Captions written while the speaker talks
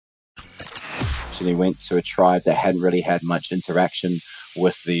and he went to a tribe that hadn't really had much interaction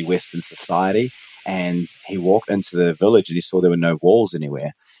with the Western society. And he walked into the village and he saw there were no walls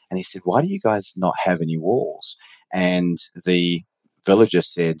anywhere. And he said, "Why do you guys not have any walls?" And the villager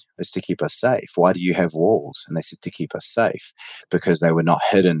said, "It's to keep us safe." "Why do you have walls?" And they said, "To keep us safe," because they were not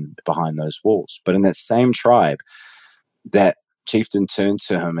hidden behind those walls. But in that same tribe, that chieftain turned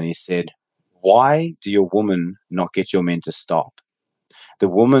to him and he said, "Why do your women not get your men to stop? The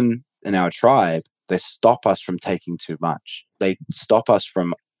women in our tribe, they stop us from taking too much. They stop us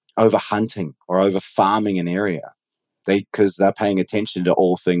from over hunting or over farming an area. Because they're paying attention to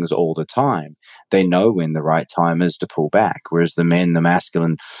all things all the time. They know when the right time is to pull back. Whereas the men, the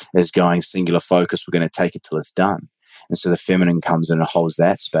masculine, is going singular focus. We're going to take it till it's done." And so the feminine comes in and holds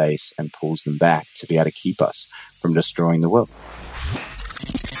that space and pulls them back to be able to keep us from destroying the world.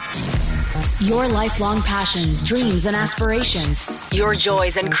 Your lifelong passions, dreams, and aspirations. Your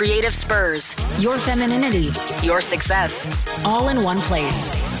joys and creative spurs. Your femininity. Your success. All in one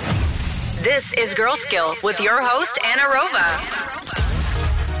place. This is Girl Skill with your host, Anna Rova.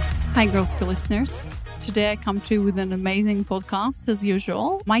 Hi, Girl Skill listeners. Today I come to you with an amazing podcast as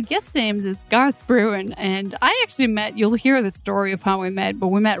usual. My guest name is Garth Brewin, and I actually met, you'll hear the story of how we met, but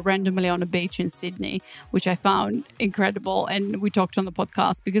we met randomly on a beach in Sydney, which I found incredible. And we talked on the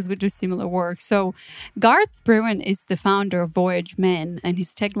podcast because we do similar work. So Garth Brewin is the founder of Voyage Men, and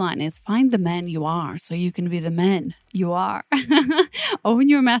his tagline is "Find the man you are so you can be the man you are." Own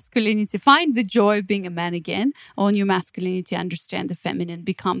your masculinity. Find the joy of being a man again. Own your masculinity. Understand the feminine.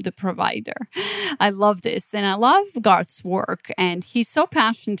 Become the provider. I love this, and I love Garth's work. And he's so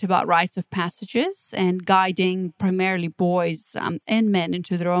passionate about rites of passages and guiding primarily boys and men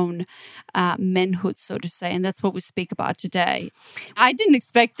into their own manhood, so to say. And that's what we speak about today. I didn't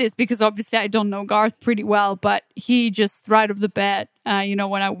expect this because obviously I don't know Garth pretty well, but he just right off the bat,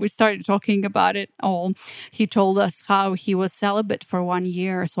 when we started talking about it all, he told us how he was celibate for 1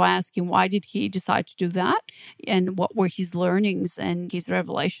 year. So I asked him, why did he decide to do that? And what were his learnings and his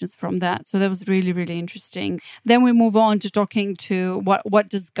revelations from that? So that was really, really interesting. Then we move on to talking to what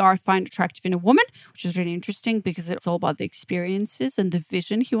does Garth find attractive in a woman, which is really interesting because it's all about the experiences and the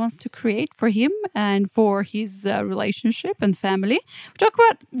vision he wants to create for him and for his relationship and family. We talk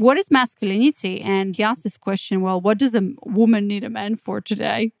about what is masculinity, and he asked this question, well, what does a woman need a man for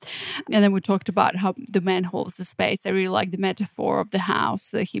today? And then we talked about how the man holds the space. I really like the metaphor of the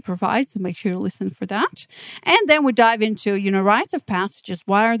house that he provides, so make sure you listen for that. And then we dive into, rites of passages.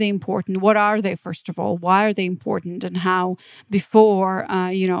 Why are they important? What are they, first of all? Why are they important? And how before,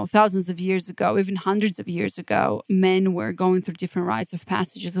 thousands of years ago, even hundreds of years ago, men were going through different rites of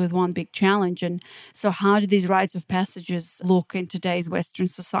passages with one big challenge. And so how do these rites of passages look in today's Western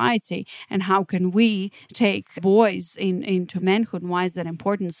society? And how can we take boys into manhood? And why is that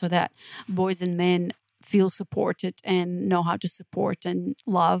important? So that boys and men feel supported and know how to support and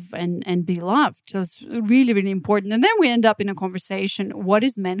love and be loved. So it's really, really important. And then we end up in a conversation, what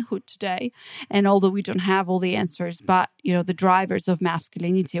is manhood today? And although we don't have all the answers, but, the drivers of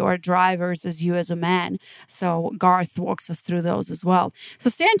masculinity or drivers as you as a man. So Garth walks us through those as well. So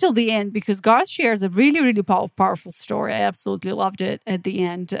stay until the end because Garth shares a really, really powerful story. I absolutely loved it at the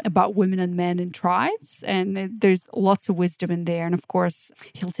end about women and men in tribes. And there's lots of wisdom in there. And of course,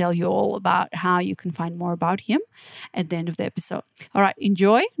 he'll tell you all about how you can find more about him at the end of the episode. All right,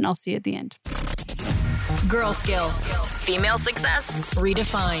 enjoy, and I'll see you at the end. Girl Skill. Female success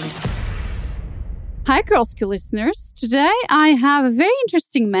redefined. Hi, Girl Skill listeners. Today I have a very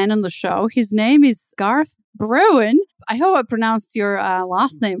interesting man on the show. His name is Garth Brewin. I hope I pronounced your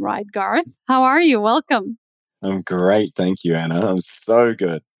last name right, Garth. How are you? Welcome. I'm great. Thank you, Anna. I'm so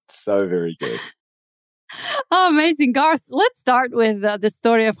good. So very good. Oh, amazing. Garth, let's start with the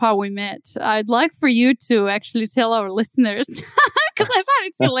story of how we met. I'd like for you to actually tell our listeners because I find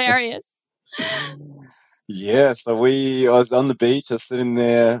it hilarious. Yeah, so I was on the beach, I was sitting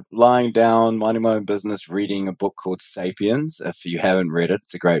there, lying down, minding my own business, reading a book called Sapiens. If you haven't read it,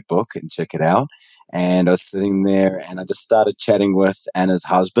 it's a great book and check it out. And I was sitting there and I just started chatting with Anna's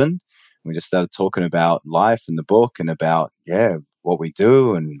husband. We just started talking about life and the book and about, what we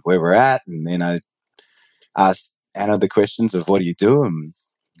do and where we're at. And then I asked Anna the questions of what do you do? And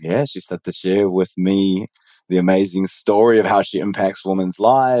she started to share with me the amazing story of how she impacts women's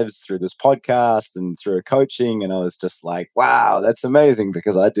lives through this podcast and through her coaching. And I was just like, wow, that's amazing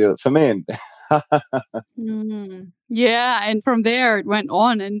because I do it for men. Yeah. And from there, it went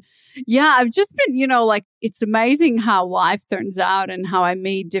on. And yeah, I've just been, like, it's amazing how life turns out and how I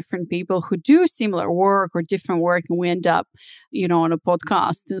meet different people who do similar work or different work. And we end up, on a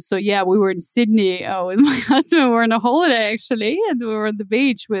podcast. And so, yeah, we were in Sydney with my husband. We were on a holiday, actually. And we were on the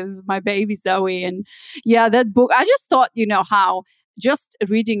beach with my baby, Zoe. And yeah, that book, I just thought, how just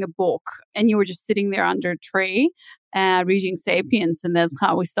reading a book and you were just sitting there under a tree reading Sapiens, and that's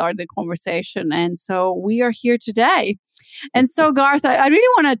how we started the conversation. And so we are here today. And so, Garth, I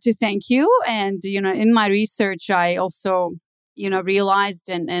really wanted to thank you. And, in my research, I also, realized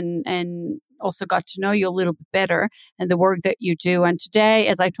and also got to know you a little bit better and the work that you do. And today,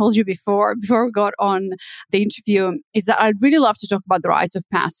 as I told you before we got on the interview, is that I'd really love to talk about the rites of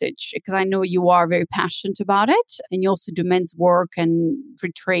passage, because I know you are very passionate about it. And you also do men's work and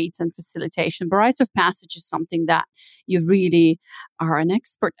retreats and facilitation. But rites of passage is something that you really are an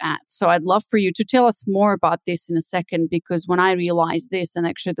expert at. So I'd love for you to tell us more about this in a second, because when I realized this, and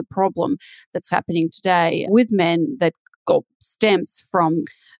actually the problem that's happening today with men that stems from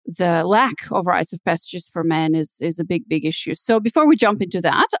the lack of rites of passages for men is a big issue. So before we jump into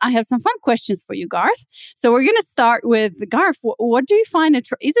that, I have some fun questions for you, Garth. So we're going to start with Garth. What do you find is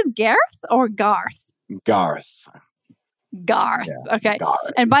it Garth or Garth? Garth. Garth. Yeah, okay.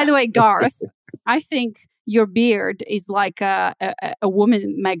 Garth. And by the way, Garth, I think your beard is like a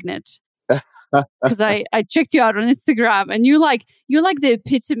woman magnet. Because I checked you out on Instagram, and you're like the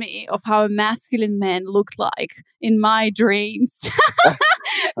epitome of how a masculine man looked like in my dreams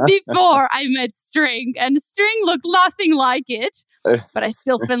before I met String. And String looked nothing like it, but I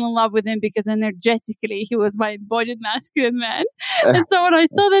still fell in love with him because energetically he was my embodied masculine man. And so when I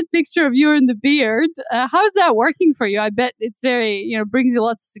saw that picture of you in the beard, how's that working for you? I bet it's very, brings you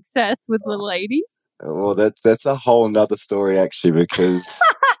lots of success with the ladies. Well, that's a whole nother story, actually, because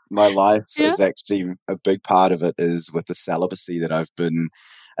my life is actually a big part of it is with the celibacy that I've been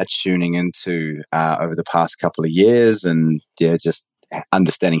attuning into over the past couple of years. And just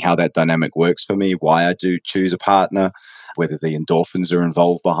understanding how that dynamic works for me, why I do choose a partner, whether the endorphins are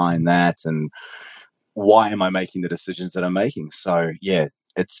involved behind that, and why am I making the decisions that I'm making. So,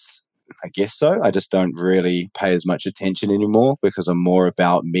 I guess so. I just don't really pay as much attention anymore because I'm more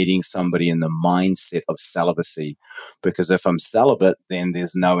about meeting somebody in the mindset of celibacy. Because if I'm celibate, then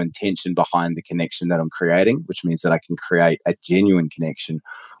there's no intention behind the connection that I'm creating, which means that I can create a genuine connection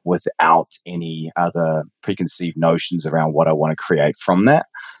without any other preconceived notions around what I want to create from that.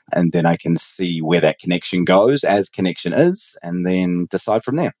 And then I can see where that connection goes as connection is, and then decide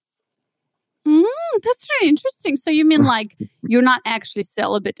from there. That's really interesting. So you mean like you're not actually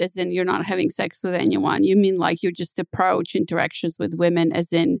celibate, as in you're not having sex with anyone. You mean like you just approach interactions with women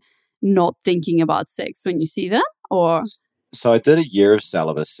as in not thinking about sex when you see them? Or so I did a year of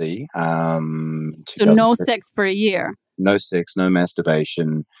celibacy. So no sex for a year? No sex, no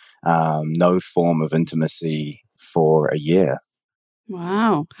masturbation, no form of intimacy for a year.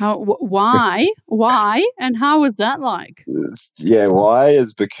 Wow. Why? Why? And how was that like? Yeah, why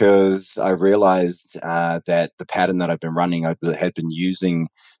is because I realized that the pattern that I've been running, I had been using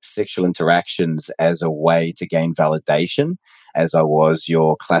sexual interactions as a way to gain validation, as I was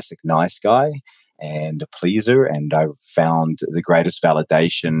your classic nice guy and a pleaser. And I found the greatest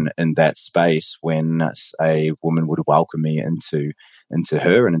validation in that space when a woman would welcome me into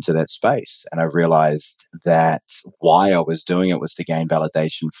her and into that space. And I realized that why I was doing it was to gain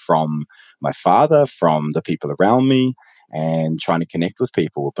validation from my father, from the people around me, and trying to connect with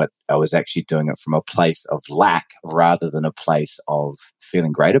people. But I was actually doing it from a place of lack rather than a place of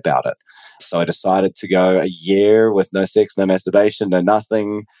feeling great about it. So I decided to go a year with no sex, no masturbation, no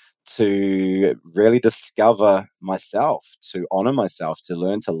nothing, to really discover myself, to honor myself, to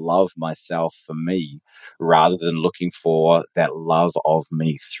learn to love myself for me, rather than looking for that love of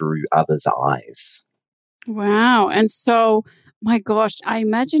me through others' eyes. Wow. And so, my gosh, I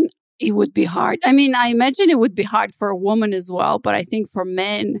imagine it would be hard. I mean, I imagine it would be hard for a woman as well, but I think for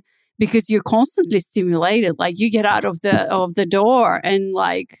men, because you're constantly stimulated, like you get out of the door and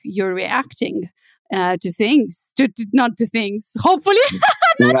like you're reacting to things, not to things, hopefully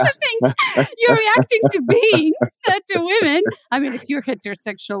not to things. You're reacting to beings, to women. I mean, if you're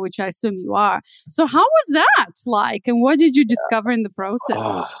heterosexual, which I assume you are. So how was that like? And what did you discover in the process?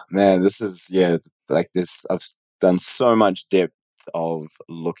 Oh, man, this is, like this. I've done so much depth of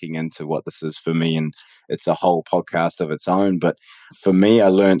looking into what this is for me, and it's a whole podcast of its own. But for me, I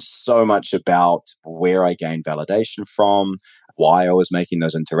learned so much about where I gained validation from, why I was making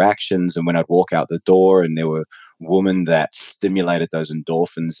those interactions, and when I'd walk out the door and there were women that stimulated those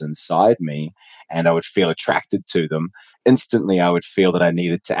endorphins inside me and I would feel attracted to them, instantly I would feel that I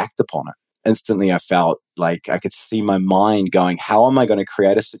needed to act upon it. instantly I felt like I could see my mind going, how am I going to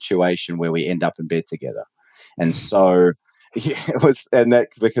create a situation where we end up in bed together? And so yeah, it was, and that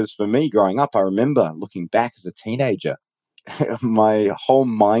because for me growing up, I remember looking back as a teenager, my whole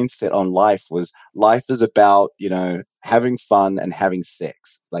mindset on life is about, having fun and having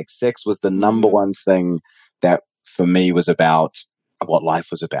sex. Like sex was the number one thing that for me was about what life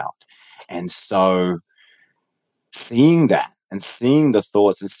was about. And so seeing that and seeing the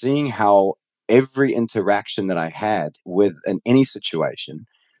thoughts and seeing how every interaction that I had with in any situation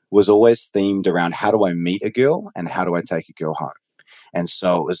was always themed around how do I meet a girl and how do I take a girl home. And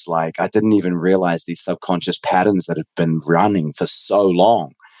so it was like I didn't even realize these subconscious patterns that had been running for so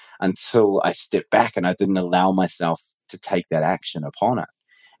long until I stepped back and I didn't allow myself to take that action upon it.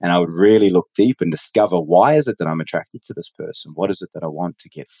 And I would really look deep and discover, why is it that I'm attracted to this person? What is it that I want to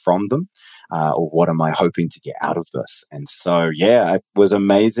get from them? Or what am I hoping to get out of this? And so, yeah, it was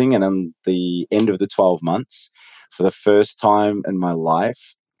amazing. And on the end of the 12 months, for the first time in my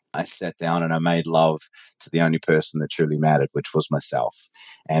life, I sat down and I made love to the only person that truly mattered, which was myself.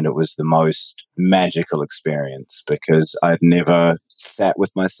 And it was the most magical experience because I'd never sat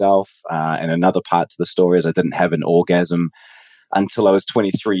with myself. And another part to the story is I didn't have an orgasm until I was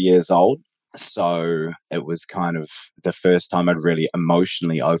 23 years old. So it was kind of the first time I'd really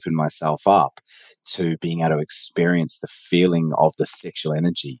emotionally opened myself up to being able to experience the feeling of the sexual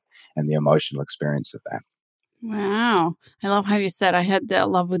energy and the emotional experience of that. Wow. I love how you said I had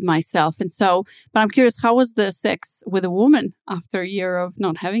that love with myself. And so, but I'm curious, how was the sex with a woman after a year of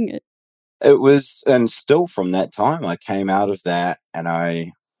not having it? It was, and still from that time, I came out of that and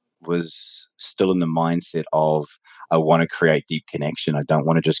I was still in the mindset of I want to create deep connection. I don't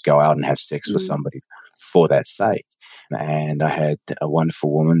want to just go out and have sex with somebody for that sake. And I had a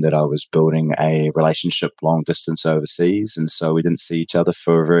wonderful woman that I was building a relationship long distance overseas. And so we didn't see each other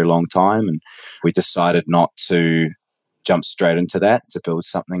for a very long time. And we decided not to jump straight into that, to build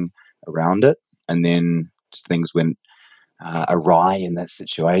something around it. And then things went awry in that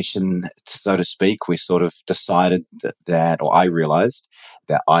situation, so to speak. We sort of decided or I realized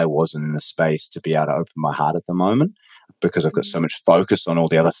that I wasn't in a space to be able to open my heart at the moment because I've got so much focus on all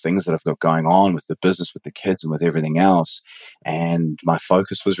the other things that I've got going on with the business, with the kids, and with everything else. And my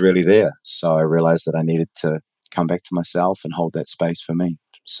focus was really there. So I realized that I needed to come back to myself and hold that space for me.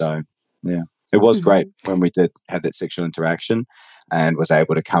 So, yeah. It was great when we did have that sexual interaction and was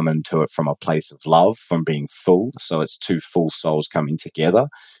able to come into it from a place of love, from being full. So it's two full souls coming together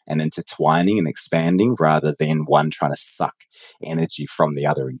and intertwining and expanding rather than one trying to suck energy from the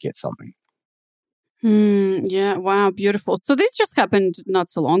other and get something. Yeah. Wow. Beautiful. So this just happened not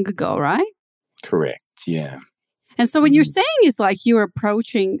so long ago, right? Correct. Yeah. And so when you're saying is like you're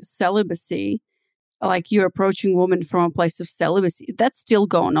approaching celibacy, like you're approaching women from a place of celibacy, that's still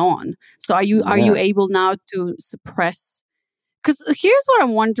going on. So are you able now to suppress? Because here's what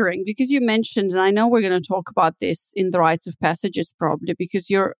I'm wondering, because you mentioned, and I know we're going to talk about this in the rites of passages probably, because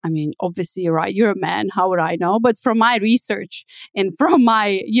obviously you're right, you're a man, how would I know? But from my research and from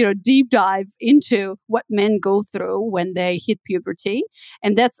my, deep dive into what men go through when they hit puberty,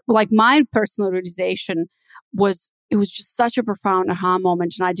 and that's like my personal realization it was just such a profound aha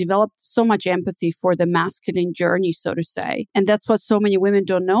moment. And I developed so much empathy for the masculine journey, so to say. And that's what so many women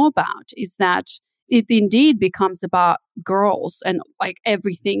don't know about, is that it indeed becomes about girls and like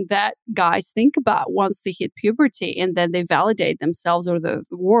everything that guys think about once they hit puberty, and then they validate themselves or the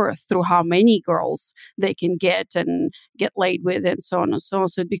worth through how many girls they can get and get laid with and so on and so on.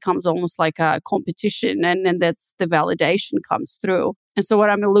 So it becomes almost like a competition, and that's the validation comes through. And so what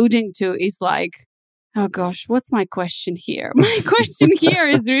I'm alluding to is like, oh gosh, what's my question here? My question here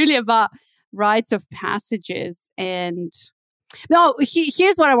is really about rites of passages. And no,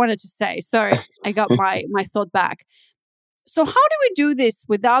 here's what I wanted to say. Sorry, I got my thought back. So how do we do this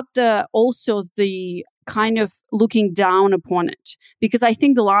without the kind of looking down upon it? Because I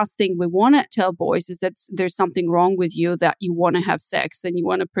think the last thing we want to tell boys is that there's something wrong with you, that you want to have sex and you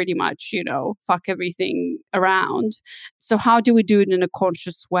want to pretty much, fuck everything around. So how do we do it in a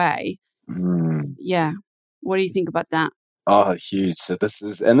conscious way? Yeah. What do you think about that? Oh, huge. So this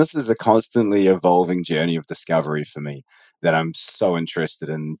is a constantly evolving journey of discovery for me that I'm so interested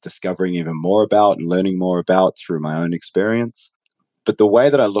in discovering even more about and learning more about through my own experience. But the way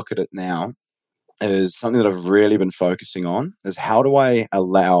that I look at it now is something that I've really been focusing on is how do I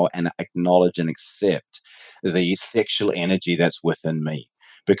allow and acknowledge and accept the sexual energy that's within me?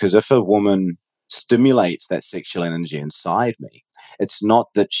 Because if a woman stimulates that sexual energy inside me, it's not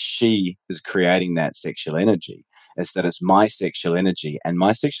that she is creating that sexual energy. It's that it's my sexual energy, and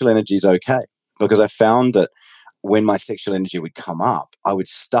my sexual energy is okay, because I found that when my sexual energy would come up, I would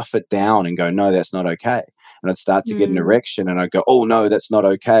stuff it down and go, no, that's not okay. And I'd start to get an erection and I'd go, oh, no, that's not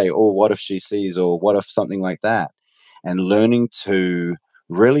okay. Or what if she sees, or what if something like that? And learning to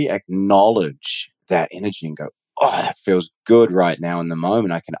really acknowledge that energy and go, oh, that feels good right now in the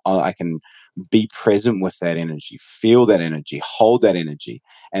moment. I can be present with that energy, feel that energy, hold that energy,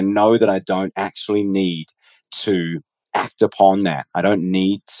 and know that I don't actually need to act upon that. I don't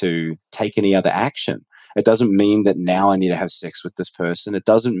need to take any other action. It doesn't mean that now I need to have sex with this person. It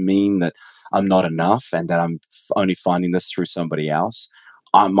doesn't mean that I'm not enough and that I'm only finding this through somebody else.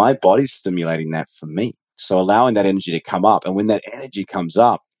 My body's stimulating that for me. So allowing that energy to come up, and when that energy comes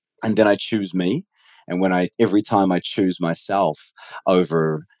up, and then I choose me, and every time I choose myself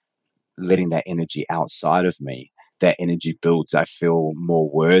over letting that energy outside of me, that energy builds. I feel more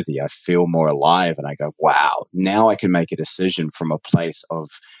worthy. I feel more alive. And I go, wow, now I can make a decision from a place of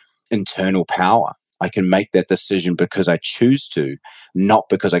internal power. I can make that decision because I choose to, not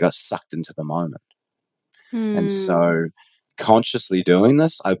because I got sucked into the moment. And so consciously doing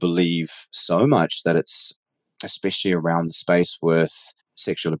this, I believe so much that it's, especially around the space with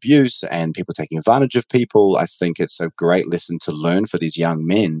sexual abuse and people taking advantage of people, I think it's a great lesson to learn for these young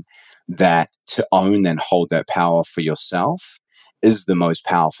men, that to own and hold that power for yourself is the most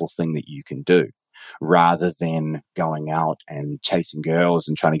powerful thing that you can do, rather than going out and chasing girls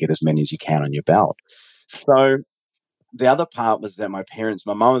and trying to get as many as you can on your belt. So the other part was that my parents,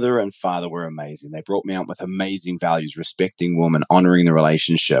 my mother and father, were amazing. They brought me up with amazing values, respecting women, honoring the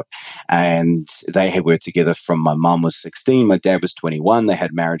relationship. And they had worked together from my mom was 16, my dad was 21. They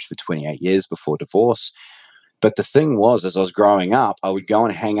had marriage for 28 years before divorce. But the thing was, as I was growing up, I would go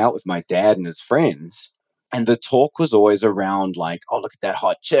and hang out with my dad and his friends. And the talk was always around like, oh, look at that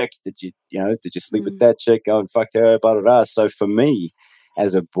hot chick. Did you sleep with that chick? Go and fuck her, blah, blah, blah. So for me,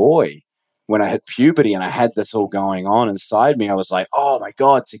 as a boy, when I hit puberty and I had this all going on inside me, I was like, oh my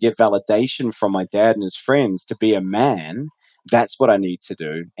God, to get validation from my dad and his friends, to be a man, that's what I need to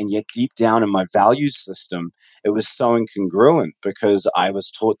do. And yet deep down in my values system, it was so incongruent, because I was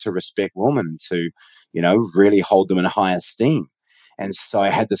taught to respect women and to, really hold them in high esteem. And so I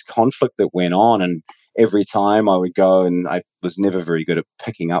had this conflict that went on, and every time I would go, and I was never very good at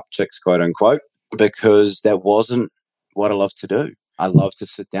picking up chicks, quote unquote, because that wasn't what I love to do. I love to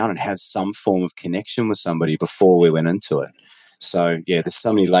sit down and have some form of connection with somebody before we went into it. So, yeah, there's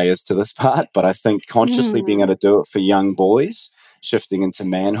so many layers to this part, but I think consciously being able to do it for young boys, shifting into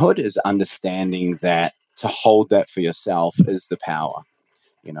manhood, is understanding that to hold that for yourself is the power,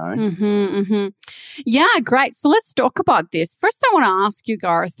 Yeah, great. So let's talk about this. First, I want to ask you,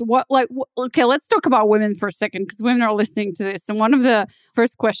 Garth, okay, let's talk about women for a second, because women are listening to this. And one of the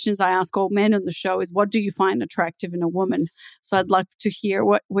first questions I ask all men on the show is, what do you find attractive in a woman? So I'd like to hear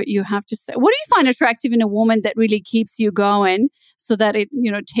what you have to say. What do you find attractive in a woman that really keeps you going, so that it,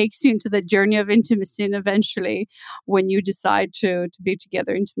 takes you into the journey of intimacy, and eventually when you decide to be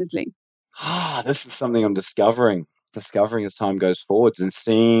together intimately? This is something I'm discovering as time goes forwards, and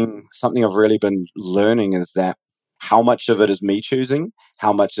seeing something I've really been learning is that how much of it is me choosing,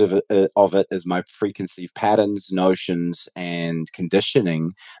 how much of it is my preconceived patterns, notions, and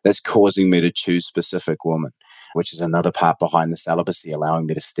conditioning that's causing me to choose specific women, which is another part behind the celibacy, allowing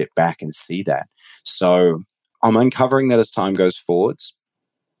me to step back and see that. So I'm uncovering that as time goes forwards.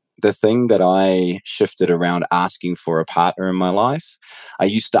 The thing that I shifted around asking for a partner in my life, I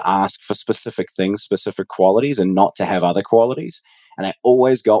used to ask for specific things, specific qualities, and not to have other qualities. And I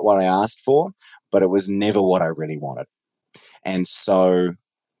always got what I asked for, but it was never what I really wanted. And so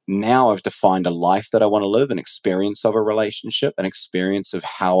now I've defined a life that I want to live, an experience of a relationship, an experience of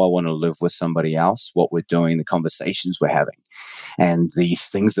how I want to live with somebody else, what we're doing, the conversations we're having, and the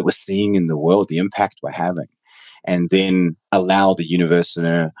things that we're seeing in the world, the impact we're having. And then allow the universe and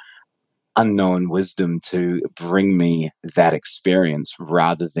a unknown wisdom to bring me that experience,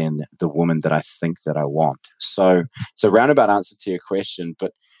 rather than the woman that I think that I want. So it's a roundabout answer to your question,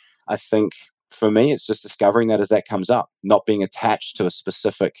 but I think for me, it's just discovering that as that comes up, not being attached to a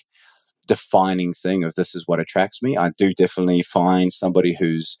specific defining thing of this is what attracts me. I do definitely find somebody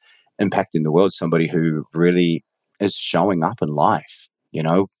who's impacting the world, somebody who really is showing up in life,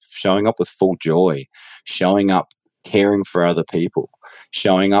 showing up with full joy, showing up caring for other people,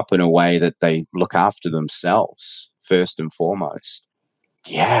 showing up in a way that they look after themselves first and foremost.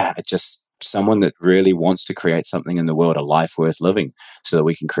 Yeah, just someone that really wants to create something in the world, a life worth living, so that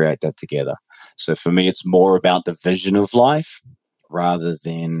we can create that together. So for me, it's more about the vision of life rather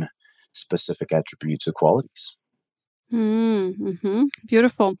than specific attributes or qualities.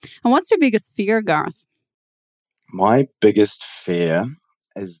 Beautiful. And what's your biggest fear, Garth? My biggest fear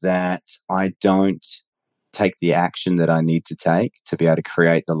is that I don't take the action that I need to take to be able to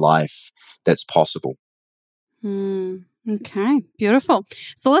create the life that's possible. Okay, beautiful.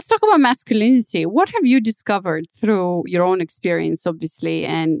 So let's talk about masculinity. What have you discovered through your own experience, obviously,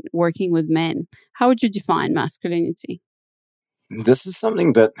 and working with men? How would you define masculinity? This is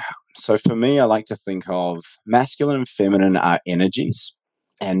something that, so for me, I like to think of masculine and feminine are energies,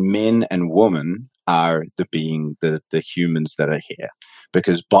 and men and women are the humans that are here.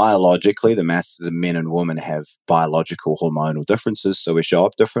 Because biologically, the men and women have biological hormonal differences, so we show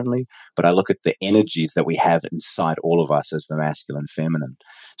up differently. But I look at the energies that we have inside all of us as the masculine and feminine.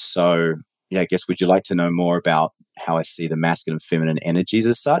 So, yeah, I guess, would you like to know more about how I see the masculine and feminine energies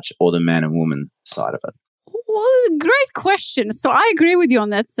as such, or the man and woman side of it? Well, great question. So I agree with you on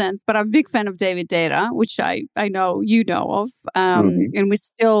that sense, but I'm a big fan of David Data, which I know you know of. And we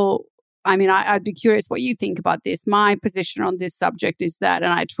still, I'd be curious what you think about this. My position on this subject is that,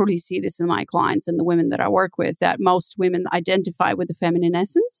 and I truly see this in my clients and the women that I work with, that most women identify with the feminine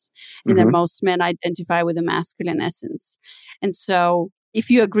essence and that most men identify with the masculine essence. And so if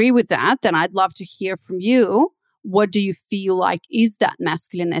you agree with that, then I'd love to hear from you. What do you feel like is that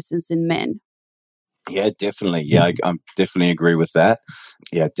masculine essence in men? Yeah, definitely. Yeah, I definitely agree with that.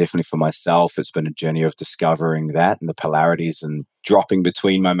 Yeah, definitely for myself, it's been a journey of discovering that and the polarities and dropping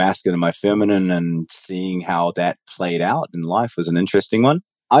between my masculine and my feminine and seeing how that played out in life was an interesting one.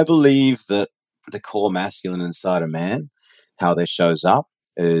 I believe that the core masculine inside a man, how that shows up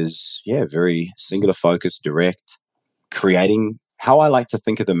is, very singular focus, direct, creating how I like to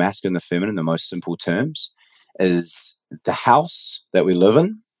think of the masculine and the feminine in the most simple terms is the house that we live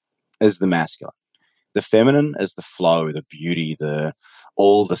in is the masculine. The feminine is the flow, the beauty,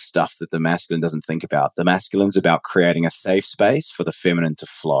 all the stuff that the masculine doesn't think about. The masculine's about creating a safe space for the feminine to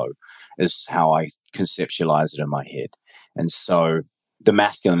flow, is how I conceptualize it in my head. And so the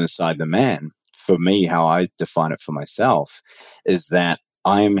masculine inside the man, for me, how I define it for myself, is that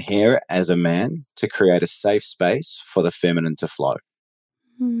I am here as a man to create a safe space for the feminine to flow.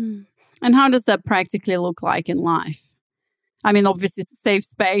 And how does that practically look like in life? I mean, obviously, it's a safe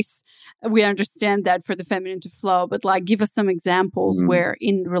space. We understand that for the feminine to flow, but give us some examples where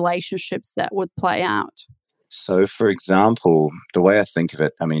in relationships that would play out. So, for example, the way I think of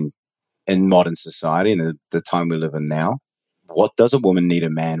it, in modern society and the time we live in now, what does a woman need a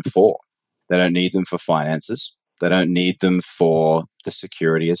man for? They don't need them for finances. They don't need them for the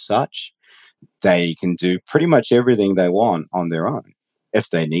security as such. They can do pretty much everything they want on their own if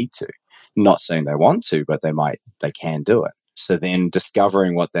they need to. Not saying they want to, but they can do it. So then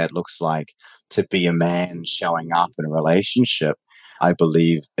discovering what that looks like to be a man showing up in a relationship, I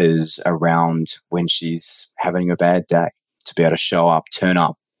believe, is around when she's having a bad day, to be able to show up, turn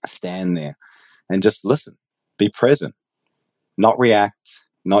up, stand there and just listen, be present, not react,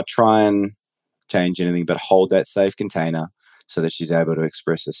 not try and change anything, but hold that safe container so that she's able to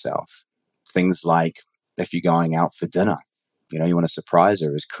express herself. Things like if you're going out for dinner, you want to surprise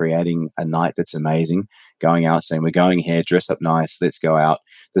her, is creating a night that's amazing, going out saying, we're going here, dress up nice, let's go out.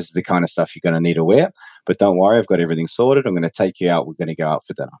 This is the kind of stuff you're going to need to wear, but don't worry, I've got everything sorted. I'm going to take you out. We're going to go out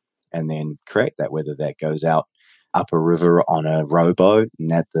for dinner. And then create that, whether that goes out up a river on a rowboat,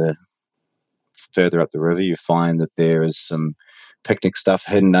 and further up the river, you find that there is some picnic stuff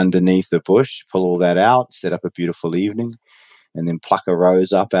hidden underneath the bush. Pull all that out, set up a beautiful evening, and then pluck a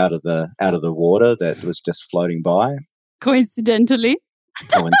rose up out of the water that was just floating by. Coincidentally,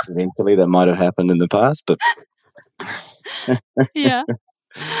 that might have happened in the past, but yeah.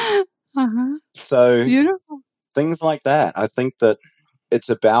 So beautiful. Things like that. I think that it's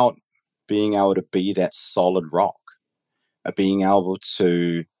about being able to be that solid rock, being able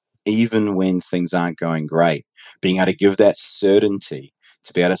to, even when things aren't going great, being able to give that certainty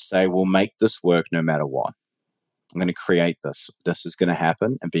to be able to say, we'll make this work no matter what. I'm going to create this. This is going to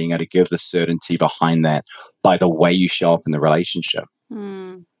happen. And being able to give the certainty behind that by the way you show up in the relationship.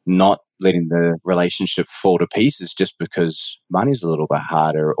 Not letting the relationship fall to pieces just because money's a little bit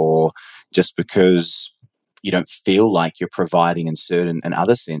harder, or just because you don't feel like you're providing in certain and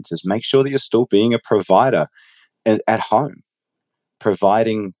other senses. Make sure that you're still being a provider at home,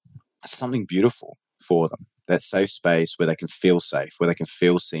 providing something beautiful for them, that safe space where they can feel safe, where they can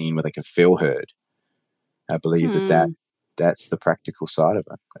feel seen, where they can feel heard. I believe that's the practical side of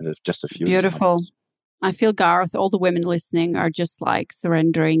it. And just a few beautiful examples. I feel, Garth, all the women listening are just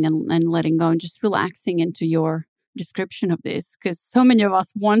surrendering and letting go and just relaxing into your description of this, because so many of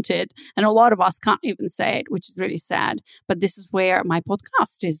us want it and a lot of us can't even say it, which is really sad. But this is where my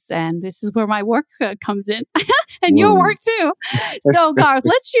podcast is, and this is where my work comes in and your work too. So, Garth,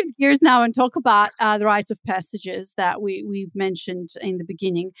 let's shift gears now and talk about the rites of passages that we've mentioned in the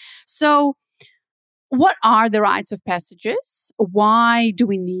beginning. So what are the rites of passages? Why do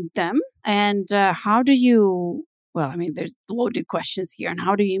we need them? And how do you, well, I mean, there's loaded questions here. And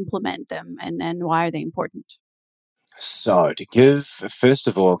how do you implement them? And why are they important? So first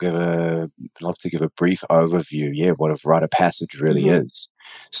of all, I'd love to give a brief overview, what a rite of passage really Mm-hmm. is.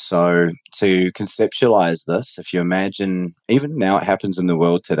 So to conceptualize this, if you imagine, even now it happens in the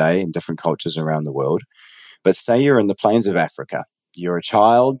world today in different cultures around the world, but say you're in the plains of Africa, you're a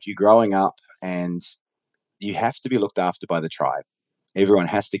child, you're growing up, and you have to be looked after by the tribe. Everyone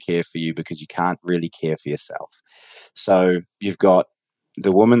has to care for you because you can't really care for yourself. So you've got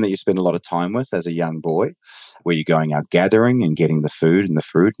the woman that you spend a lot of time with as a young boy, where you're going out gathering and getting the food and the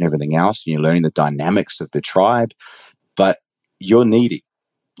fruit and everything else, and you're learning the dynamics of the tribe, but you're needy.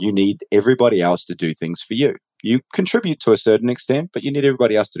 You need everybody else to do things for you. You contribute to a certain extent, but you need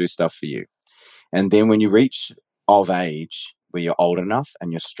everybody else to do stuff for you. And then when you reach of age, where you're old enough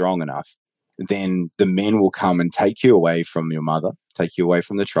and you're strong enough, then the men will come and take you away from your mother, take you away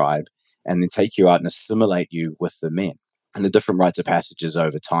from the tribe, and then take you out and assimilate you with the men. And the different rites of passages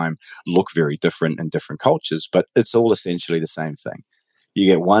over time look very different in different cultures, but it's all essentially the same thing.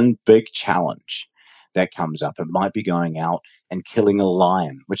 You get one big challenge that comes up. It might be going out and killing a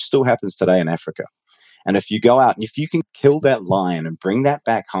lion, which still happens today in Africa. And if you go out and if you can kill that lion and bring that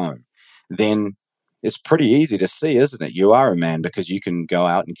back home, then it's pretty easy to see, isn't it? You are a man because you can go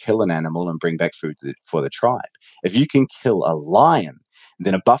out and kill an animal and bring back food for the tribe. If you can kill a lion,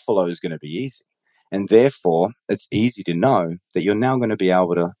 then a buffalo is going to be easy. And therefore, it's easy to know that you're now going to be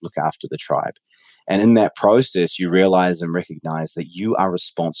able to look after the tribe. And in that process, you realize and recognize that you are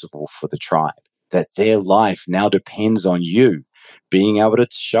responsible for the tribe, that their life now depends on you being able to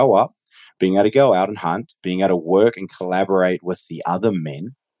show up, being able to go out and hunt, being able to work and collaborate with the other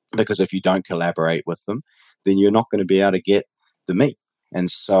men. Because if you don't collaborate with them, then you're not going to be able to get the meat. And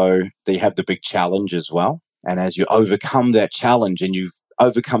so they have the big challenge as well. And as you overcome that challenge and you've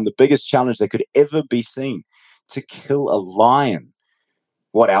overcome the biggest challenge that could ever be seen, to kill a lion,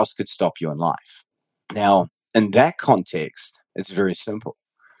 what else could stop you in life? Now, in that context, it's very simple.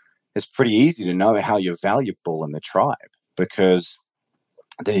 It's pretty easy to know how you're valuable in the tribe because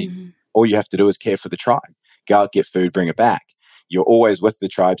all you have to do is care for the tribe. Go out, get food, bring it back. You're always with the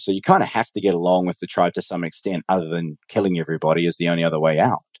tribe, so you kind of have to get along with the tribe to some extent, other than killing everybody is the only other way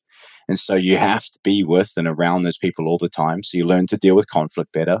out. And so you have to be with and around those people all the time. So you learn to deal with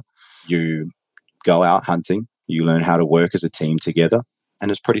conflict better. You go out hunting. You learn how to work as a team together.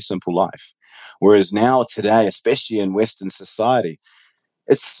 And it's pretty simple life. Whereas now, today, especially in Western society,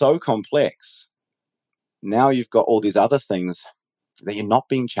 it's so complex. Now you've got all these other things that you're not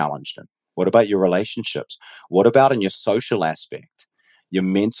being challenged in. What about your relationships? What about in your social aspect? Your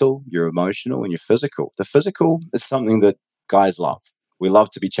mental, your emotional, and your physical. The physical is something that guys love. We love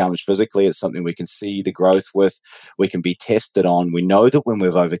to be challenged physically. It's something we can see the growth with. We can be tested on. We know that when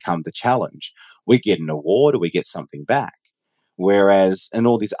we've overcome the challenge, we get an award or we get something back. Whereas in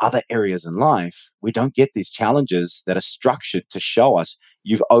all these other areas in life, we don't get these challenges that are structured to show us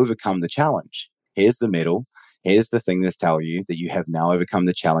you've overcome the challenge. Here's the medal. Here's the thing that tells you that you have now overcome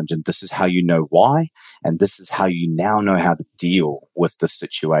the challenge, and this is how you know why, and this is how you now know how to deal with the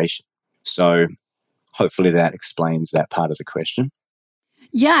situation. So hopefully that explains that part of the question.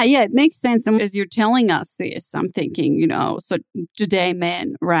 Yeah, it makes sense. And as you're telling us this, I'm thinking, so today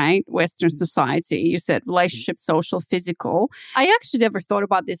men, right? Western society, you said relationship, social, physical. I actually never thought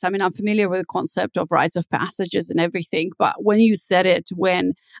about this. I mean, I'm familiar with the concept of rites of passages and everything. But when you said it,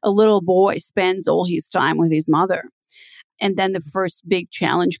 when a little boy spends all his time with his mother, and then the first big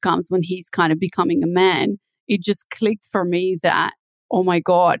challenge comes when he's kind of becoming a man, it just clicked for me that, oh my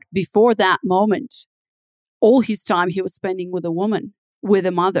God, before that moment, all his time he was spending with a woman, with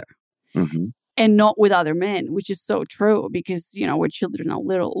a mother, and not with other men, which is so true because, when children are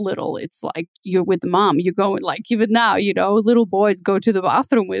little, it's like you're with the mom, you're going like, even now, little boys go to the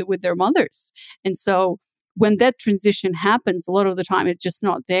bathroom with their mothers. And so when that transition happens, a lot of the time it's just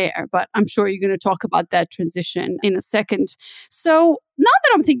not there. But I'm sure you're going to talk about that transition in a second. So now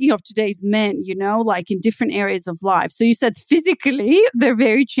that I'm thinking of today's men, like in different areas of life. So you said physically, they're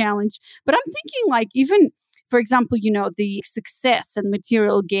very challenged, but I'm thinking like even, for example, the success and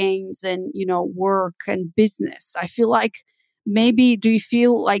material gains and, work and business. I feel like maybe, do you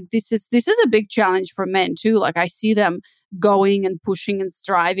feel like this is a big challenge for men too? Like I see them going and pushing and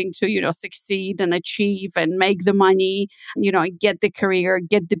striving to, succeed and achieve and make the money, get the career,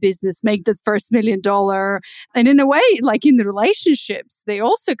 get the business, make the first $1 million. And in a way, like in the relationships, they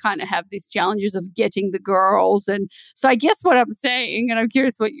also kind of have these challenges of getting the girls. And so I guess what I'm saying, and I'm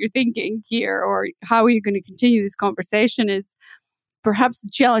curious what you're thinking here, or how are you going to continue this conversation, is perhaps the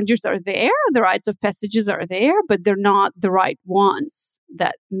challenges are there, the rites of passages are there, but they're not the right ones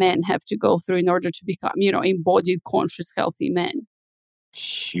that men have to go through in order to become, embodied, conscious, healthy men.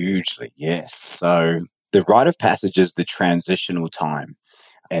 Hugely, yes. So the rite of passage is the transitional time.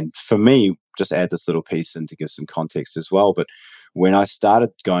 And for me, just add this little piece in to give some context as well. But when I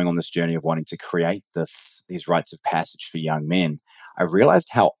started going on this journey of wanting to create these rites of passage for young men, I realized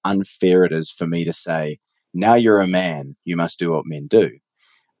how unfair it is for me to say, now you're a man, you must do what men do.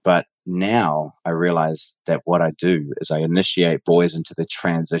 But now I realize that what I do is I initiate boys into the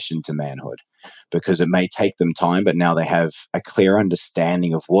transition to manhood, because it may take them time, but now they have a clear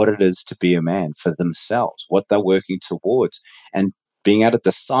understanding of what it is to be a man for themselves, what they're working towards, and being able to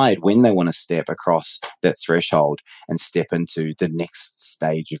decide when they want to step across that threshold and step into the next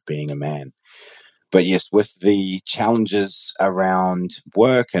stage of being a man. But yes, with the challenges around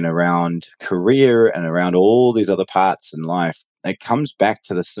work and around career and around all these other parts in life, it comes back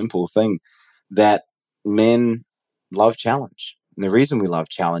to the simple thing that men love challenge. And the reason we love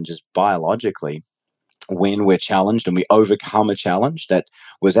challenge is biologically, when we're challenged and we overcome a challenge that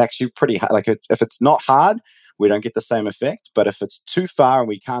was actually pretty hard. Like if it's not hard, we don't get the same effect. But if it's too far and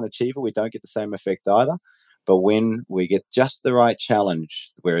we can't achieve it, we don't get the same effect either. But when we get just the right challenge,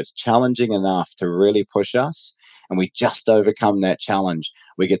 where it's challenging enough to really push us, and we just overcome that challenge,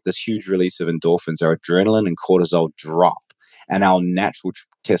 we get this huge release of endorphins. Our adrenaline and cortisol drop, and our natural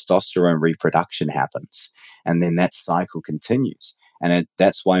testosterone reproduction happens. And then that cycle continues. And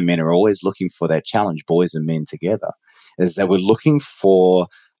that's why men are always looking for that challenge, boys and men together, is that we're looking for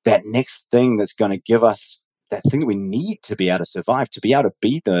that next thing that's going to give us that thing that we need to be able to survive, to be able to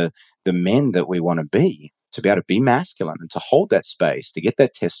be the men that we want to be able to be masculine and to hold that space, to get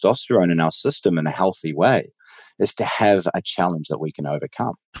that testosterone in our system in a healthy way, is to have a challenge that we can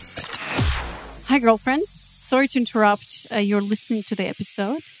overcome. Hi, girlfriends. Sorry to interrupt. You're listening to the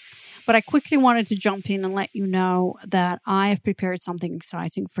episode, but I quickly wanted to jump in and let you know that I have prepared something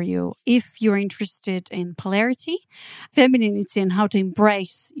exciting for you. If you're interested in polarity, femininity, and how to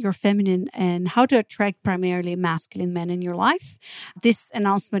embrace your feminine and how to attract primarily masculine men in your life, this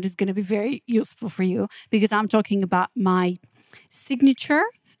announcement is going to be very useful for you, because I'm talking about my signature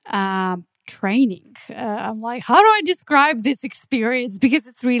training. I'm like, how do I describe this experience? Because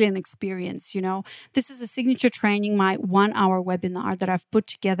it's really an experience, This is a signature training, my 1-hour webinar that I've put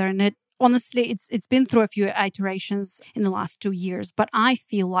together. And it honestly, it's been through a few iterations in the last 2 years, but I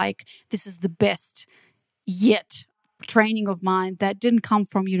feel like this is the best yet training of mine that didn't come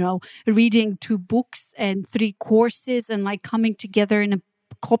from, reading 2 books and 3 courses and like coming together in a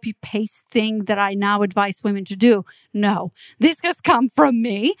copy-paste thing that I now advise women to do. No, this has come from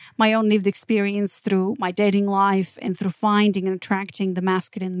me, my own lived experience through my dating life and through finding and attracting the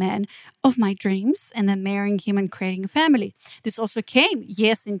masculine men of my dreams and then marrying him and creating a family. This also came,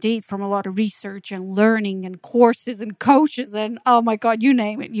 yes, indeed, from a lot of research and learning and courses and coaches and oh my God, you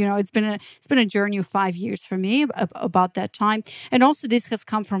name it. It's been a journey of 5 years for me about that time. And also this has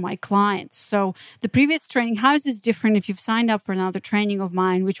come from my clients. So the previous training, how is this different if you've signed up for another training of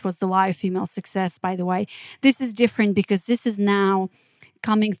mine, which was the Live Female Success, by the way? This is different because this is now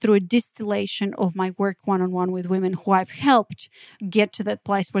coming through a distillation of my work one-on-one with women who I've helped get to that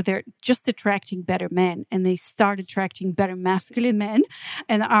place where they're just attracting better men and they start attracting better masculine men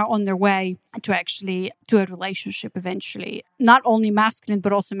and are on their way to a relationship eventually. Not only masculine,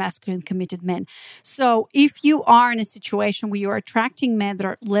 but also masculine committed men. So if you are in a situation where you're attracting men that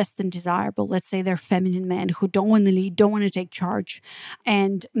are less than desirable, let's say they're feminine men who don't want to lead, don't want to take charge,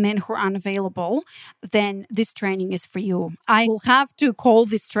 and men who are unavailable, then this training is for you. I will have to call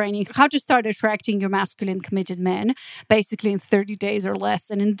this training How to Start Attracting Your Masculine Committed Men, basically in 30 days or less.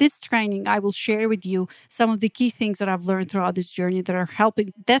 And in this training, I will share with you some of the key things that I've learned throughout this journey that are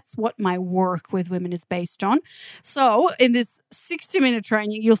helping. That's what my work with women is based on. So in this 60-minute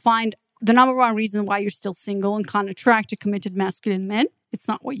training, you'll find the number one reason why you're still single and can't attract a committed masculine men. It's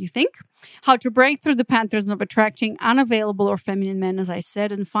not what you think. How to break through the patterns of attracting unavailable or feminine men, as I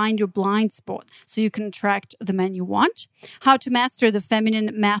said, and find your blind spot so you can attract the men you want. How to master the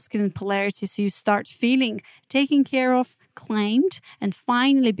feminine-masculine polarity so you start feeling taken care of, claimed, and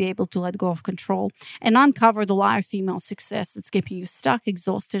finally be able to let go of control and uncover the live female success that's keeping you stuck,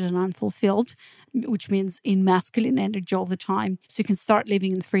 exhausted, and unfulfilled, which means in masculine energy all the time. So you can start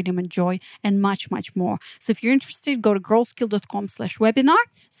living in freedom and joy and much, much more. So if you're interested, go to girlskill.com/webinar,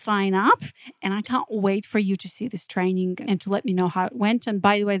 sign up, and I can't wait for you to see this training and to let me know how it went. And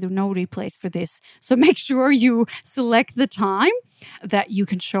by the way, there are no replays for this. So make sure you select the time that you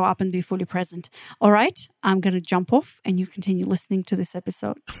can show up and be fully present. All right, I'm going to jump off and you continue listening to this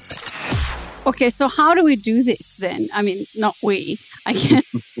episode. Okay, so how do we do this then? I mean, not we, I guess.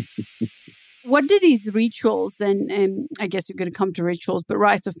 What do these rituals and I guess you're going to come to rituals, but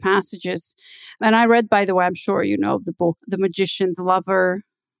rites of passages. And I read, by the way, I'm sure you know the book, The Magician, the Lover.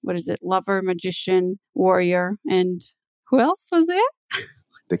 What is it? Lover, Magician, Warrior, and who else was there?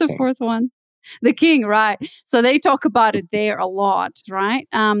 The The king. fourth one. The King, right? So they talk about it there a lot, right?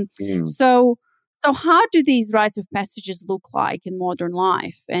 Mm. So how do these rites of passages look like in modern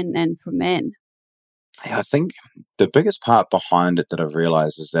life and for men? I think the biggest part behind it that I've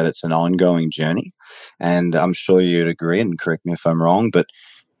realized is that it's an ongoing journey. And I'm sure you'd agree, and correct me if I'm wrong, but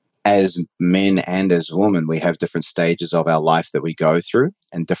as men and as women, we have different stages of our life that we go through,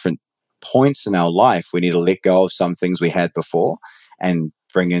 and different points in our life. We need to let go of some things we had before and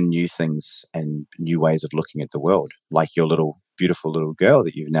bring in new things and new ways of looking at the world, like your little beautiful little girl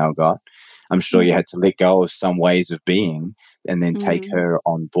that you've now got. I'm sure you had to let go of some ways of being and then take Mm. her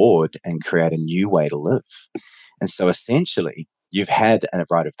on board and create a new way to live. And so essentially, you've had a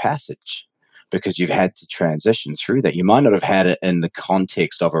rite of passage because you've had to transition through that. You might not have had it in the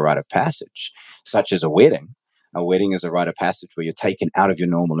context of a rite of passage, such as a wedding. A wedding is a rite of passage where you're taken out of your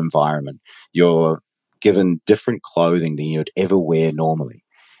normal environment. You're given different clothing than you'd ever wear normally.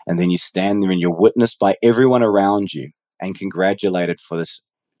 And then you stand there and you're witnessed by everyone around you and congratulated for this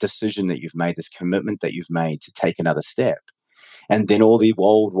decision that you've made, this commitment that you've made to take another step. And then all the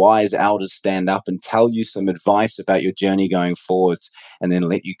old wise elders stand up and tell you some advice about your journey going forwards, and then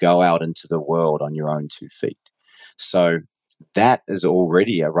let you go out into the world on your own 2 feet. So that is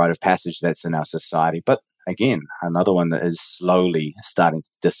already a rite of passage that's in our society. But again, another one that is slowly starting to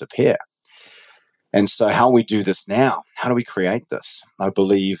disappear. And so how we do this now, how do we create this? I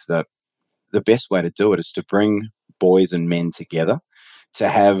believe that the best way to do it is to bring boys and men together, to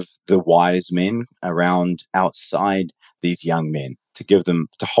have the wise men around outside these young men, to give them,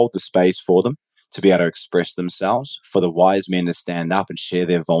 to hold the space for them, to be able to express themselves, for the wise men to stand up and share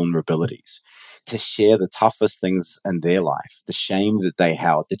their vulnerabilities, to share the toughest things in their life, the shame that they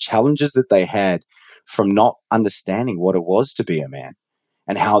held, the challenges that they had from not understanding what it was to be a man,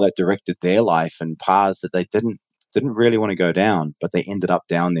 and how that directed their life in paths that they didn't really want to go down, but they ended up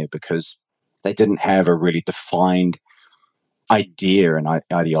down there because they didn't have a really defined idea and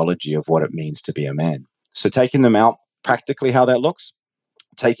ideology of what it means to be a man. So taking them out, practically how that looks,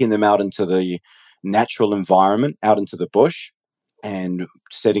 taking them out into the natural environment, out into the bush, and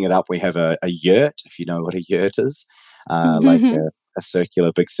setting it up. We have a yurt, if you know what a yurt is, like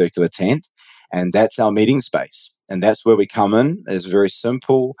a big circular tent. And that's our meeting space. And that's where we come in. It's very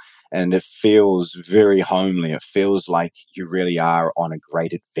simple and it feels very homely. It feels like you really are on a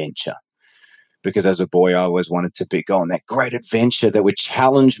great adventure. Because as a boy, I always wanted to go on that great adventure that would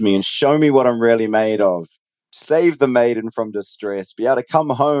challenge me and show me what I'm really made of, save the maiden from distress, be able to come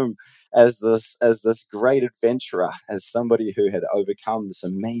home as this great adventurer, as somebody who had overcome this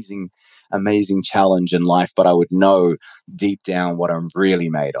amazing challenge in life, but I would know deep down what I'm really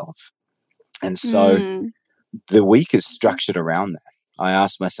made of. And so Mm. the week is structured around that. I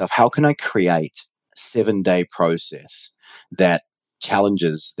asked myself, how can I create a 7-day process that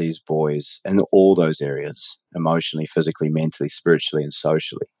challenges these boys in all those areas, emotionally, physically, mentally, spiritually, and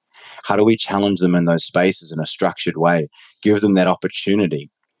socially? How do we challenge them in those spaces in a structured way, give them that opportunity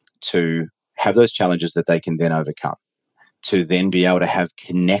to have those challenges that they can then overcome, to then be able to have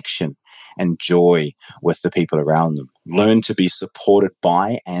connection and joy with the people around them, learn to be supported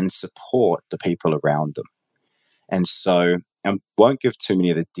by and support the people around them. And so I won't give too many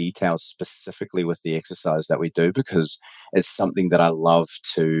of the details specifically with the exercise that we do, because it's something that I love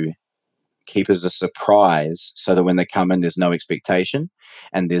to keep as a surprise, so that when they come in, there's no expectation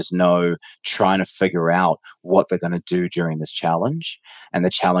and there's no trying to figure out what they're going to do during this challenge. And the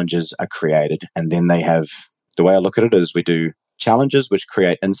challenges are created. And then they have, the way I look at it is, we do challenges which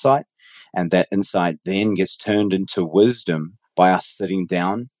create insight. And that insight then gets turned into wisdom by us sitting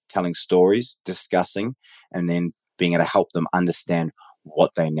down, telling stories, discussing, and then being able to help them understand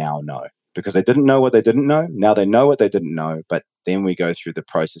what they now know. Because they didn't know what they didn't know. Now they know what they didn't know. But then we go through the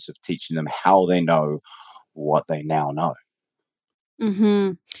process of teaching them how they know what they now know.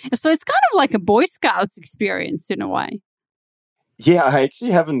 Mm-hmm. So it's kind of like a Boy Scouts experience in a way. Yeah, I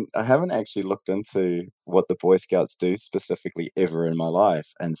haven't actually looked into what the Boy Scouts do specifically ever in my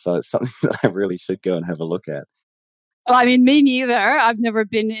life. And so it's something that I really should go and have a look at. Well, I mean, me neither. I've never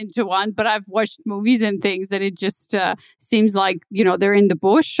been into one, but I've watched movies and things, and it just seems like, they're in the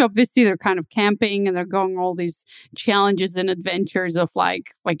bush. Obviously, they're kind of camping, and they're going all these challenges and adventures of,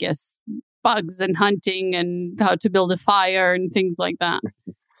 like, I guess, bugs and hunting and how to build a fire and things like that.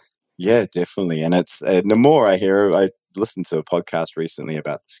 Yeah, definitely. And the more I hear, listened to a podcast recently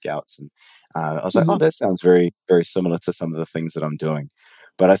about the Scouts, and I was like, oh, that sounds very, very similar to some of the things that I'm doing.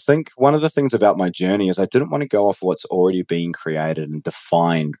 But I think one of the things about my journey is I didn't want to go off what's already been created and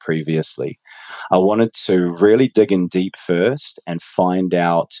defined previously. I wanted to really dig in deep first and find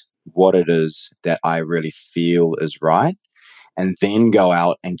out what it is that I really feel is right, and then go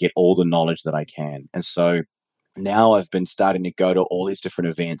out and get all the knowledge that I can. And so now I've been starting to go to all these different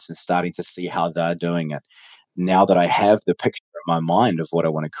events and starting to see how they're doing it. Now that I have the picture in my mind of what I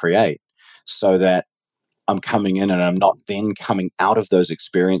want to create, so that I'm coming in and I'm not then coming out of those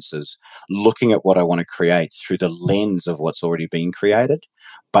experiences looking at what I want to create through the lens of what's already been created,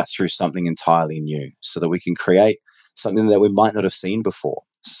 but through something entirely new, so that we can create something that we might not have seen before,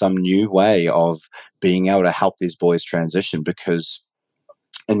 some new way of being able to help these boys transition. Because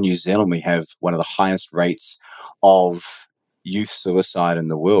in New Zealand, we have one of the highest rates of youth suicide in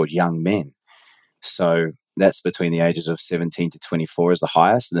the world, young men. So that's between the ages of 17 to 24 is the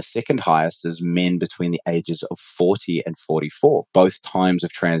highest. And the second highest is men between the ages of 40 and 44, both times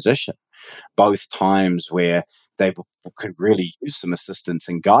of transition, both times where they could really use some assistance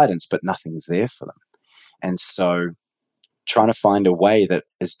and guidance, but nothing's there for them. And so trying to find a way that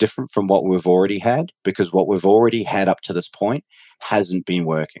is different from what we've already had, because what we've already had up to this point hasn't been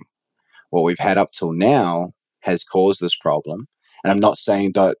working. What we've had up till now has caused this problem. And I'm not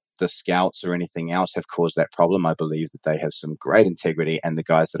saying that the Scouts or anything else have caused that problem. I believe that they have some great integrity, and the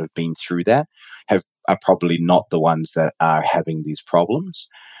guys that have been through that are probably not the ones that are having these problems.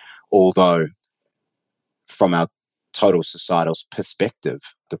 Although from our total societal perspective,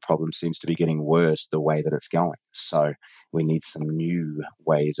 the problem seems to be getting worse the way that it's going. So we need some new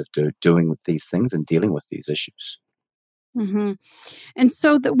ways of doing with these things and dealing with these issues. Mm-hmm. And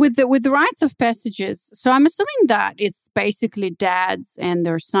so with the rites of passages, so I'm assuming that it's basically dads and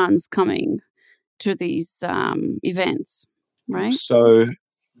their sons coming to these events, right? So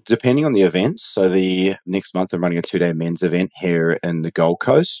depending on the events, so the next month I'm running a 2-day men's event here in the Gold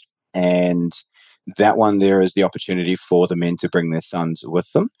Coast, and that one there is the opportunity for the men to bring their sons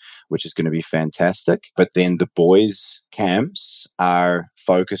with them, which is going to be fantastic. But then the boys' camps are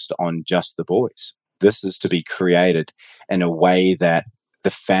focused on just the boys. This is to be created in a way that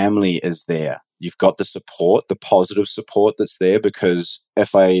the family is there. You've got the support, the positive support that's there, because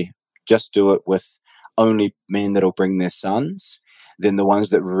if I just do it with only men that'll bring their sons, then the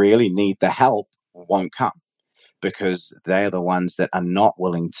ones that really need the help won't come, because they are the ones that are not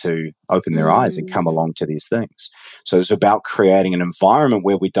willing to open their eyes and come along to these things. So it's about creating an environment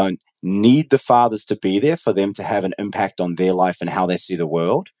where we don't need the fathers to be there for them to have an impact on their life and how they see the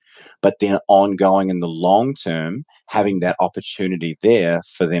world, but then ongoing in the long term, having that opportunity there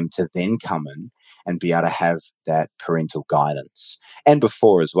for them to then come in and be able to have that parental guidance. And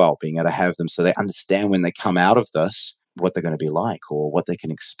before as well, being able to have them so they understand when they come out of this, what they're going to be like or what they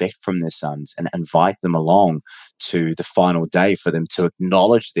can expect from their sons, and invite them along to the final day for them to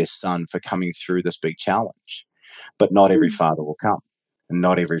acknowledge their son for coming through this big challenge. But not every father will come, and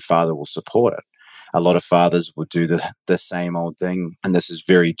not every father will support it. A lot of fathers will do the same old thing, and this is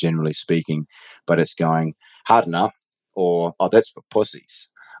very generally speaking, but it's going, harden up, or, oh, that's for pussies.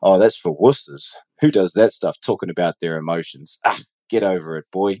 Oh, that's for wusses. Who does that stuff, talking about their emotions? Get over it,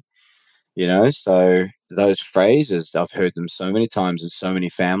 boy. So those phrases, I've heard them so many times in so many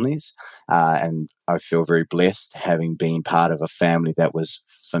families, and I feel very blessed having been part of a family that was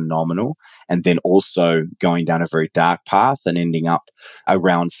phenomenal, and then also going down a very dark path and ending up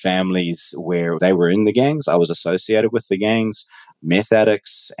around families where they were in the gangs. I was associated with the gangs, meth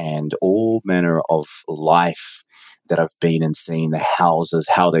addicts, and all manner of life that I've been and seen, the houses,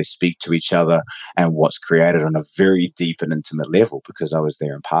 how they speak to each other, and what's created on a very deep and intimate level, because I was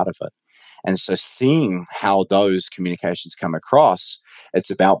there and part of it. And so seeing how those communications come across,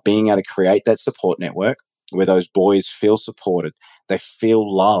 it's about being able to create that support network where those boys feel supported, they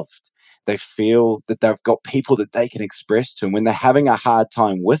feel loved, they feel that they've got people that they can express to. And when they're having a hard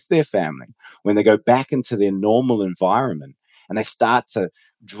time with their family, when they go back into their normal environment and they start to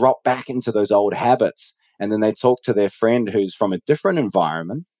drop back into those old habits, and then they talk to their friend who's from a different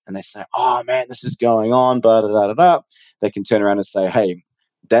environment and they say, oh man, this is going on, blah, blah, blah, blah. They can turn around and say, hey,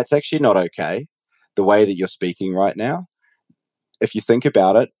 that's actually not okay, the way that you're speaking right now. If you think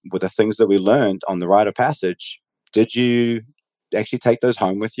about it, with the things that we learned on the rite of passage, did you actually take those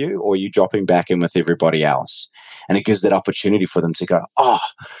home with you, or are you dropping back in with everybody else? And it gives that opportunity for them to go, oh,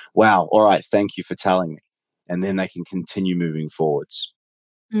 wow, all right, thank you for telling me. And then they can continue moving forwards.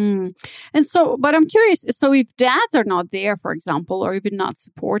 And so, but I'm curious, so if dads are not there, for example, or even not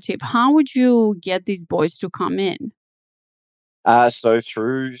supportive, how would you get these boys to come in? So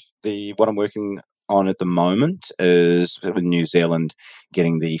through what I'm working on at the moment is with New Zealand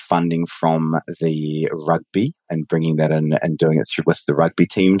getting the funding from the rugby and bringing that in and doing it through with the rugby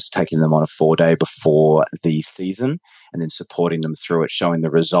teams, taking them on a 4-day before the season and then supporting them through it, showing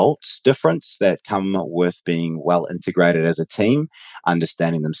the results difference that come with being well integrated as a team,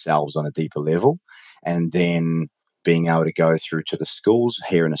 understanding themselves on a deeper level, and then being able to go through to the schools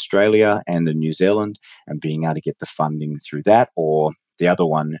here in Australia and in New Zealand and being able to get the funding through that. Or the other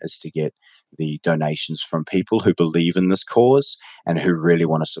one is to get the donations from people who believe in this cause and who really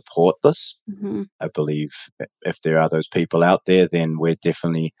want to support this. Mm-hmm. I believe if there are those people out there, then we're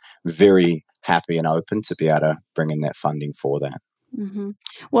definitely very happy and open to be able to bring in that funding for that. Mm-hmm.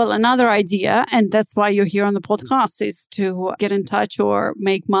 Well, another idea, and that's why you're here on the podcast, is to get in touch or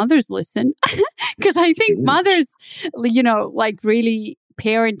make mothers listen. Because I think mothers, like really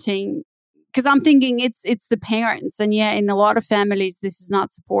parenting, because I'm thinking it's the parents. And yeah, in a lot of families, this is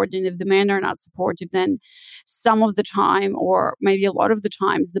not supported. And if the men are not supportive, then some of the time, or maybe a lot of the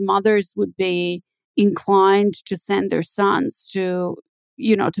times, the mothers would be inclined to send their sons to,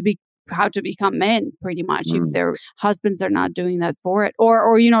 to be how to become men, pretty much, if their husbands are not doing that for it.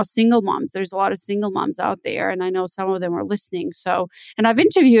 Or single moms. There's a lot of single moms out there, and I know some of them are listening. So, and I've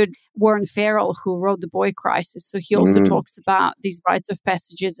interviewed Warren Farrell, who wrote The Boy Crisis. So he also talks about these rites of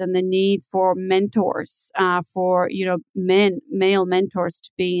passages and the need for mentors, for, male mentors to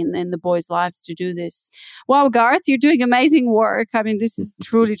be in the boys' lives to do this. Wow, Garth, you're doing amazing work. I mean, this is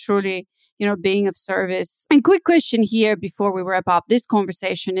truly, truly, being of service. And quick question here before we wrap up this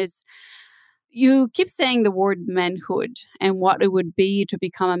conversation is, you keep saying the word manhood and what it would be to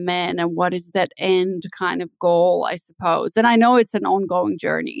become a man and what is that end kind of goal, I suppose. And I know it's an ongoing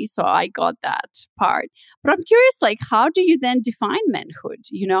journey, so I got that part. But I'm curious, like, how do you then define manhood?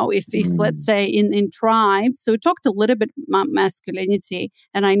 If let's say in tribe, so we talked a little bit about masculinity,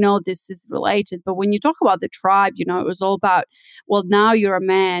 and I know this is related, but when you talk about the tribe, it was all about, well, now you're a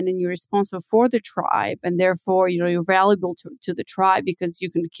man and you're responsible for the tribe, and therefore, you're valuable to the tribe because you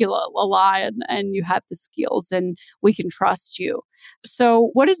can kill a lion and you have the skills and we can trust you. So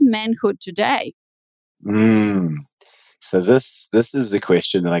what is manhood today? So this is a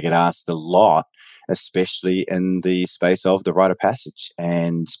question that I get asked a lot, especially in the space of the rite of passage.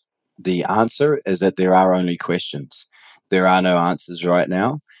 And the answer is that there are only questions. There are no answers right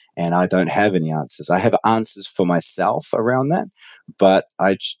now, and I don't have any answers. I have answers for myself around that, but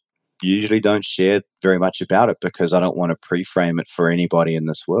I usually don't share very much about it because I don't want to pre-frame it for anybody in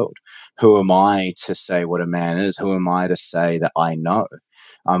this world. Who am I to say what a man is? Who am I to say that I know?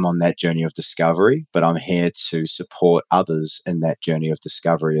 I'm on that journey of discovery, but I'm here to support others in that journey of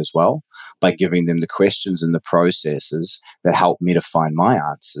discovery as well by giving them the questions and the processes that help me to find my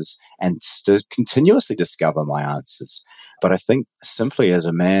answers and to continuously discover my answers. But I think simply as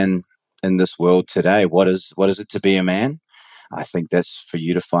a man in this world today, what is it to be a man? I think that's for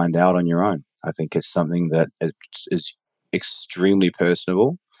you to find out on your own. I think it's something that is extremely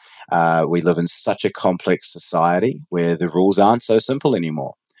personable. We live in such a complex society where the rules aren't so simple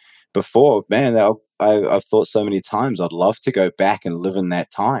anymore. Before, man, I've thought so many times I'd love to go back and live in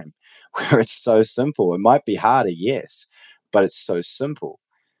that time where it's so simple. It might be harder, yes, but it's so simple.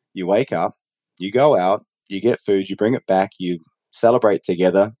 You wake up, you go out, you get food, you bring it back, you celebrate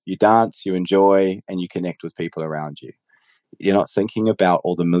together, you dance, you enjoy, and you connect with people around you. You're not thinking about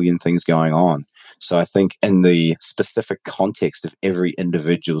all the million things going on. So I think in the specific context of every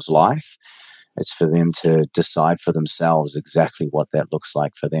individual's life, it's for them to decide for themselves exactly what that looks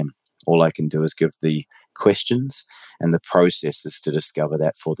like for them. All I can do is give the questions and the processes to discover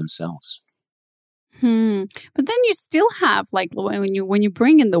that for themselves. But then you still have, like, when you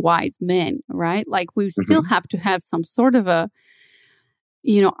bring in the wise men, right? Like, we still have to have some sort of a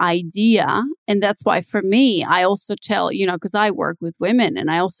idea. And that's why for me, I also tell, because I work with women,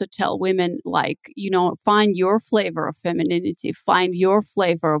 and I also tell women, like, find your flavor of femininity, find your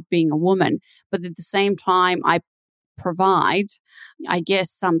flavor of being a woman. But at the same time, I provide, I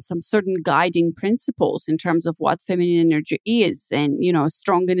guess, some certain guiding principles in terms of what feminine energy is. And, a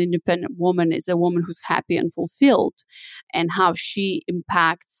strong and independent woman is a woman who's happy and fulfilled, and how she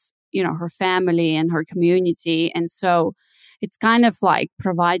impacts, her family and her community. And so it's kind of like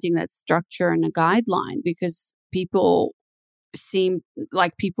providing that structure and a guideline, because people seem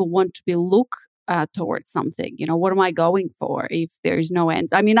like people want to be looked towards something. What am I going for if there's no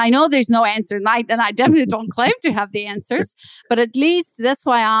answer? I mean, I know there's no answer, and I definitely don't claim to have the answers, but at least that's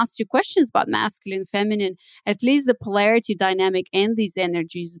why I asked you questions about masculine, feminine. At least the polarity dynamic and these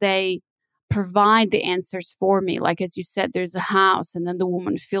energies, they provide the answers for me. Like, as you said, there's a house and then the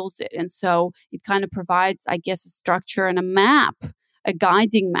woman fills it. And so it kind of provides, I guess, a structure and a map a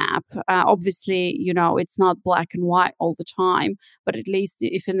guiding map. Obviously, it's not black and white all the time, but at least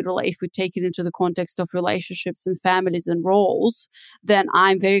if we take it into the context of relationships and families and roles, then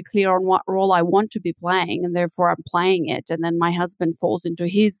I'm very clear on what role I want to be playing, and therefore I'm playing it. And then my husband falls into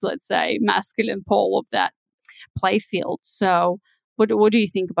his, let's say, masculine pole of that play field. So what do you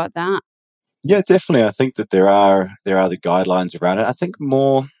think about that? Yeah, definitely. I think that there are the guidelines around it. I think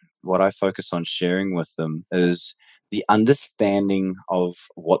more what I focus on sharing with them is the understanding of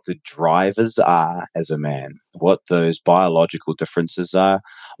what the drivers are as a man, what those biological differences are,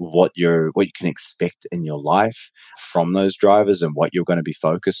 what you can expect in your life from those drivers, and what you're going to be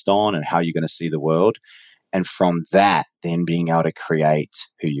focused on, and how you're going to see the world. And from that, then being able to create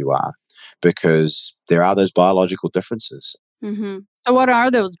who you are, because there are those biological differences. Mm-hmm. So what are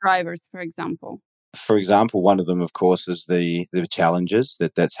those drivers, for example? For example, one of them, of course, is the challenges.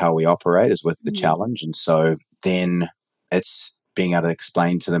 That's how we operate, is with the Mm-hmm. challenge. And so then it's being able to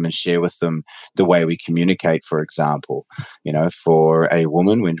explain to them and share with them the way we communicate. For example, for a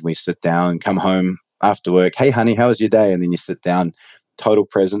woman, when we sit down and come home after work, hey, honey, how was your day? And then you sit down, total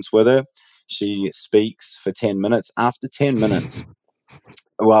presence with her. She speaks for 10 minutes. After 10 minutes,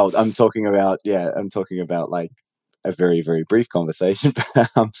 well, I'm talking about like a very, very brief conversation. But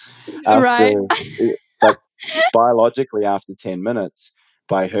Right. after, but biologically, after 10 minutes,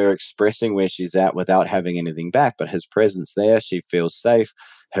 by her expressing where she's at without having anything back, but his presence there, she feels safe.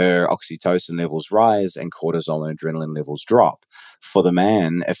 Her oxytocin levels rise and cortisol and adrenaline levels drop. For the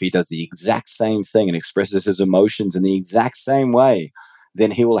man, if he does the exact same thing and expresses his emotions in the exact same way,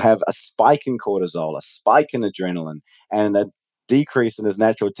 then he will have a spike in cortisol, a spike in adrenaline, and a decrease in his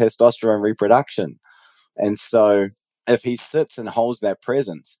natural testosterone reproduction. And so if he sits and holds that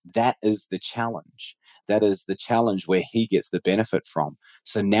presence, that is the challenge. That is the challenge where he gets the benefit from.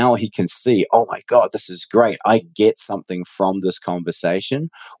 So now he can see, oh my God, this is great. I get something from this conversation,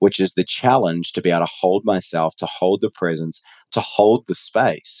 which is the challenge to be able to hold myself, to hold the presence, to hold the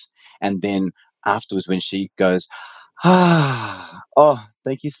space. And then afterwards, when she goes, oh,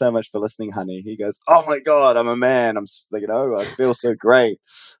 thank you so much for listening, honey. He goes, oh my God, I'm a man. I feel so great.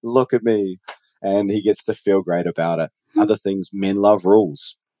 Look at me. And he gets to feel great about it. Other things, men love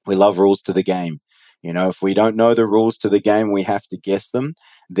rules. We love rules to the game. If we don't know the rules to the game, we have to guess them,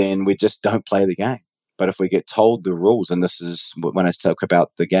 then we just don't play the game. But if we get told the rules, and this is when I talk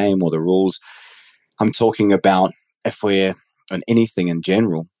about the game or the rules, I'm talking about if we're on anything in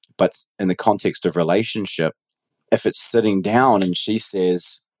general, but in the context of relationship, if it's sitting down and she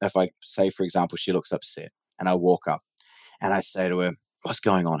says, if I say, for example, she looks upset and I walk up and I say to her, what's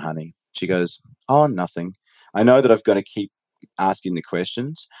going on, honey? She goes, oh, nothing. I know that I've got to keep asking the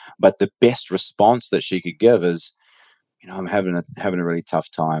questions, but the best response that she could give is, I'm having a really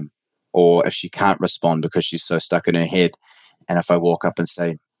tough time. Or if she can't respond because she's so stuck in her head, and if I walk up and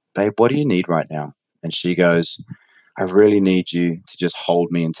say, babe, what do you need right now? And she goes, I really need you to just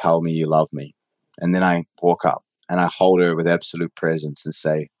hold me and tell me you love me. And then I walk up and I hold her with absolute presence and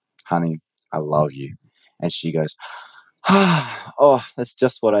say, honey, I love you. And she goes, oh, that's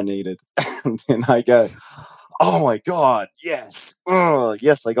just what I needed. And then I go, oh my God, yes. Oh,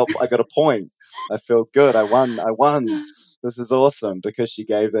 yes, I got a point. I feel good. I won. This is awesome, because she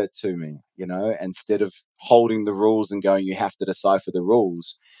gave that to me, instead of holding the rules and going, you have to decipher the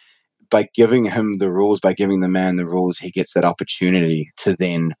rules. By giving him the rules, by giving the man the rules, he gets that opportunity to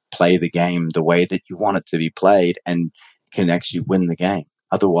then play the game the way that you want it to be played and can actually win the game.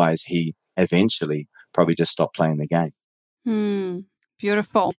 Otherwise, he eventually probably just stopped playing the game.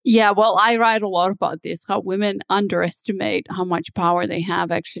 Beautiful. Yeah, well, I write a lot about this, how women underestimate how much power they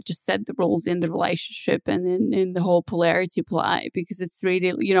have actually to set the rules in the relationship and in the whole polarity play. Because it's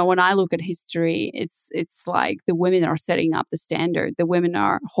really, when I look at history, it's like the women are setting up the standard. The women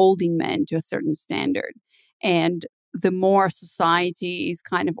are holding men to a certain standard. And the more society is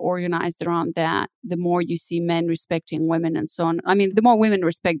kind of organized around that, the more you see men respecting women and so on. I mean, the more women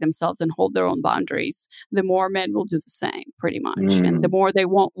respect themselves and hold their own boundaries, the more men will do the same, pretty much. And the more they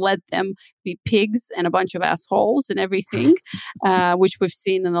won't let them be pigs and a bunch of assholes and everything, which we've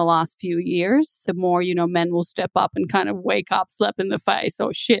seen in the last few years, the more, men will step up and kind of wake up, slap in the face.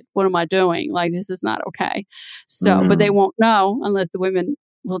 Oh, shit, what am I doing? Like, this is not okay. So, but they won't know unless the women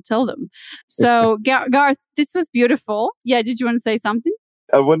will tell them. So, Garth, this was beautiful. Yeah, did you want to say something?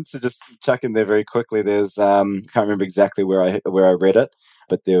 I wanted to just chuck in there very quickly. There's can't remember exactly where I read it,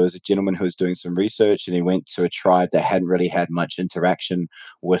 but there was a gentleman who was doing some research, and he went to a tribe that hadn't really had much interaction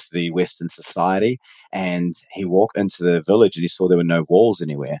with the Western society, and he walked into the village and he saw there were no walls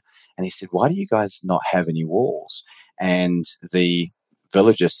anywhere, and he said, "Why do you guys not have any walls?" And the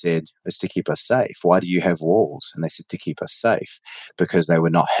villager said, it's to keep us safe. Why do you have walls? And they said, to keep us safe, because they were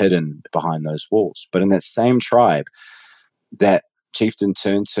not hidden behind those walls. But in that same tribe, that chieftain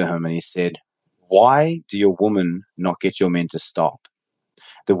turned to him and he said, why do your women not get your men to stop?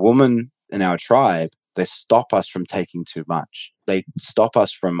 The women in our tribe, they stop us from taking too much. They stop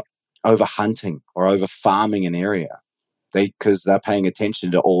us from over hunting or over farming an area. Because they're paying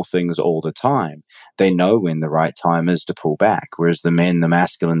attention to all things all the time. They know when the right time is to pull back, whereas the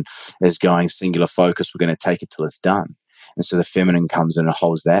masculine, is going singular focus. We're going to take it till it's done. And so the feminine comes in and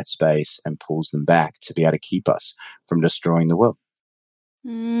holds that space and pulls them back to be able to keep us from destroying the will.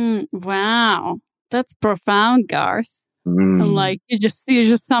 Wow. That's profound, Garth. Like you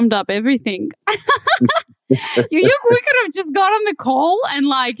just summed up everything. We could have just got on the call and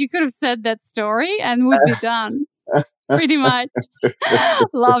you could have said that story and we'd be done. Pretty much.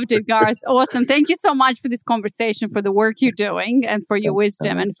 Loved it, Garth. Awesome. Thank you so much for this conversation, for the work you're doing and for your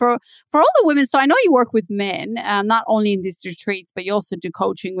wisdom and for all the women. So I know you work with men, not only in these retreats, but you also do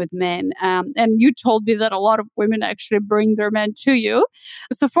coaching with men. And you told me that a lot of women actually bring their men to you.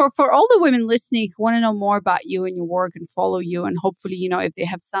 So for all the women listening who want to know more about you and your work and follow you, and hopefully, if they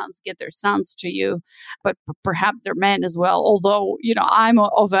have sons, get their sons to you, but perhaps their men as well. Although, I'm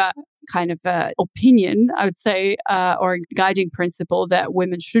of a kind of opinion, I would say, or guiding principle that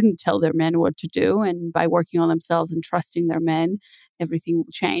women shouldn't tell their men what to do. And by working on themselves and trusting their men, everything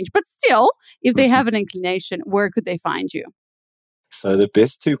will change. But still, if they have an inclination, where could they find you? So the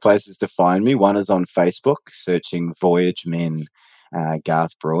best two places to find me, one is on Facebook, searching Voyage Men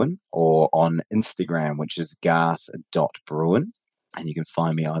Garth Brewin, or on Instagram, which is garth.brewin. And you can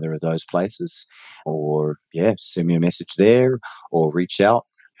find me either of those places, or send me a message there or reach out.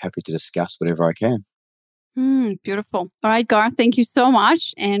 Happy to discuss whatever I can. Beautiful. All right, Garth, thank you so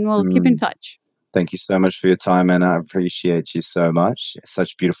much, and we'll keep in touch. Thank you so much for your time, and I appreciate you so much.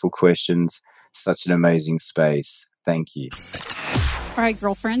 Such beautiful questions, such an amazing space. Thank you. All right,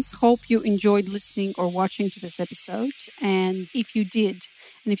 girlfriends, hope you enjoyed listening or watching to this episode. And if you did,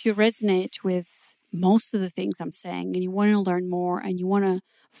 and if you resonate with most of the things I'm saying, and you want to learn more, and you want to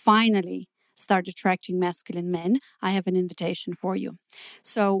finally start attracting masculine men, I have an invitation for you.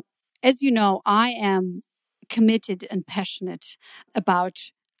 So, as you know, I am committed and passionate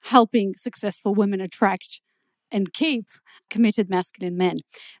about helping successful women attract and keep committed masculine men.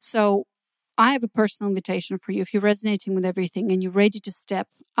 So, I have a personal invitation for you. If you're resonating with everything and you're ready to step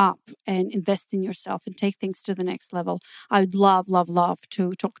up and invest in yourself and take things to the next level, I would love, love, love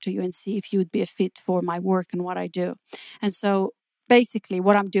to talk to you and see if you would be a fit for my work and what I do. And so basically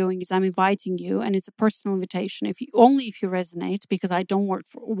what I'm doing is I'm inviting you, and it's a personal invitation if you resonate, because I don't work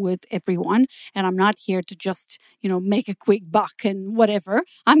with everyone, and I'm not here to just, make a quick buck and whatever.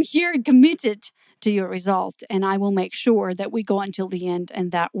 I'm here committed to your result, and I will make sure that we go until the end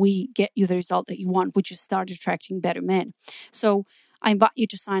and that we get you the result that you want, which is start attracting better men. So I invite you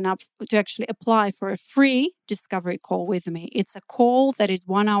to sign up to actually apply for a free discovery call with me. It's a call that is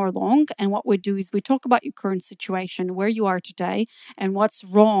 1 hour long. And what we do is we talk about your current situation, where you are today, and what's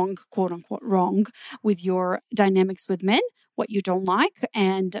wrong, quote unquote, wrong with your dynamics with men, what you don't like.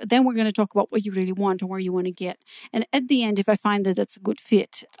 And then we're going to talk about what you really want and where you want to get. And at the end, if I find that that's a good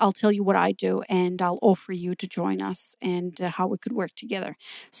fit, I'll tell you what I do, and I'll offer you to join us and how we could work together.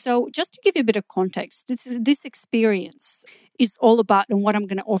 So just to give you a bit of context, this experience is all about, and what I'm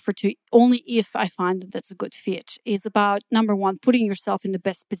going to offer to you, only if I find that that's a good fit, is about, number one, putting yourself in the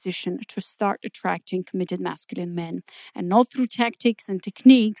best position to start attracting committed masculine men. And not through tactics and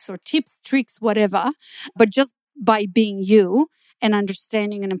techniques or tips, tricks, whatever, but just by being you and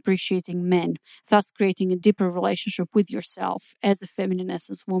understanding and appreciating men, thus creating a deeper relationship with yourself as a feminine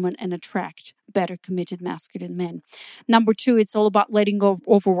essence woman and attract better committed masculine men. Number two, it's all about letting go of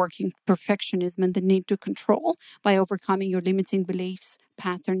overworking perfectionism and the need to control by overcoming your limiting beliefs,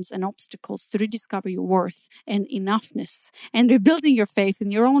 patterns, and obstacles to rediscover your worth and enoughness, and rebuilding your faith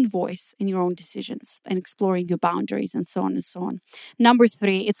in your own voice, in your own decisions, and exploring your boundaries, and so on and so on. Number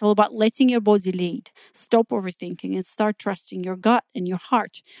three, it's all about letting your body lead. Stop overthinking and start trusting your gut and your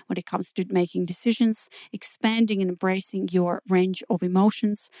heart when it comes to making decisions, expanding and embracing your range of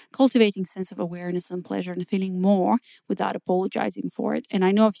emotions, cultivating sense of awareness and pleasure, and feeling more without apologizing for it. And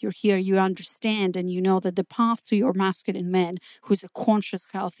I know if you're here, you understand and you know that the path to your masculine man, who's a conscious ambitious,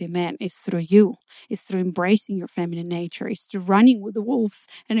 healthy man is through you. It's through embracing your feminine nature. It's through running with the wolves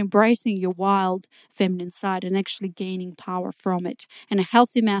and embracing your wild feminine side and actually gaining power from it. And a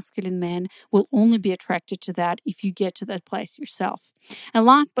healthy masculine man will only be attracted to that if you get to that place yourself. And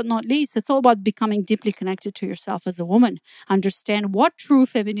last but not least, it's all about becoming deeply connected to yourself as a woman. Understand what true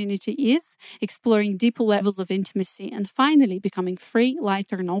femininity is, exploring deeper levels of intimacy, and finally becoming free,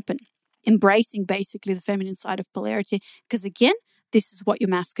 lighter, and open. Embracing basically the feminine side of polarity, because again, this is what your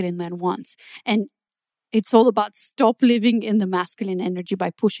masculine man wants. And it's all about stop living in the masculine energy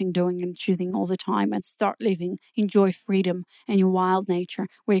by pushing, doing, and choosing all the time, and start living, enjoy freedom and your wild nature,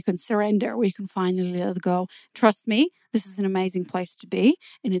 where you can surrender, where you can finally let it go. Trust me, this is an amazing place to be,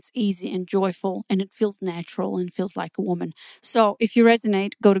 and it's easy and joyful, and it feels natural and feels like a woman. So if you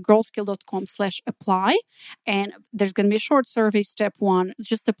resonate, go to girlskill.com/apply, and there's going to be a short survey. Step 1,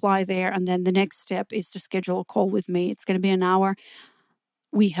 just apply there, and then the next step is to schedule a call with me. It's going to be an hour.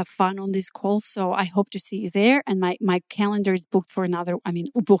 We have fun on this call, so I hope to see you there. And my calendar is booked.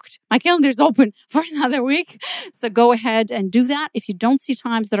 My calendar is open for another week. So go ahead and do that. If you don't see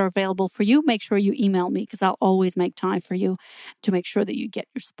times that are available for you, make sure you email me, because I'll always make time for you to make sure that you get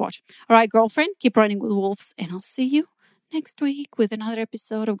your spot. All right, girlfriend, keep running with wolves, and I'll see you next week with another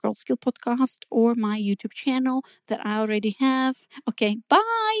episode of Girl Skill Podcast or my YouTube channel that I already have. Okay,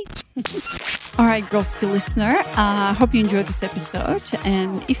 bye. All right, Girl Skill listener, I hope you enjoyed this episode.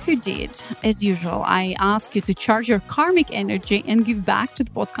 And if you did, as usual, I ask you to charge your karmic energy and give back to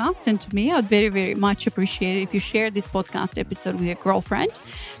the podcast and to me. I would very, very much appreciate it if you share this podcast episode with your girlfriend.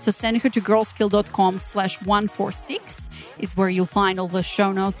 So send her to girlskill.com/146. It's where you'll find all the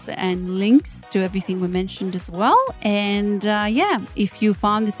show notes and links to everything we mentioned as well. And if you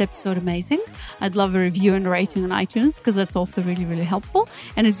found this episode amazing, I'd love a review and a rating on iTunes, because that's also really, really helpful.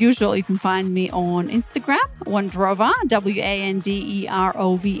 And as usual, you can find me on Instagram, Wandrova, Wanderova.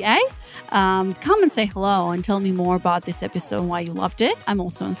 Come and say hello and tell me more about this episode and why you loved it. I'm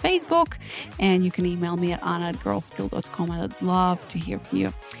also on Facebook, and you can email me at anna@girlskill.com. I'd love to hear from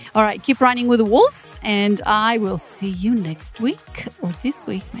you. All right, keep running with the wolves, and I will see you next week, or this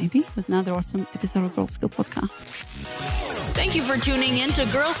week maybe, with another awesome episode of Girl Skill Podcast. Thank you for tuning in to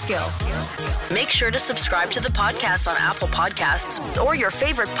Girl Skill. Make sure to subscribe to the podcast on Apple Podcasts or your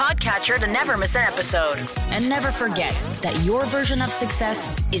favorite podcatcher to never miss an episode. And never forget that your version of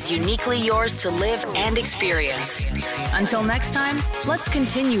success is uniquely yours to live and experience. Until next time, let's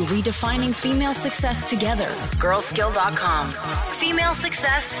continue redefining female success together. Girlskill.com. Female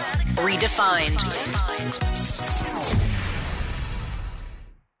success redefined.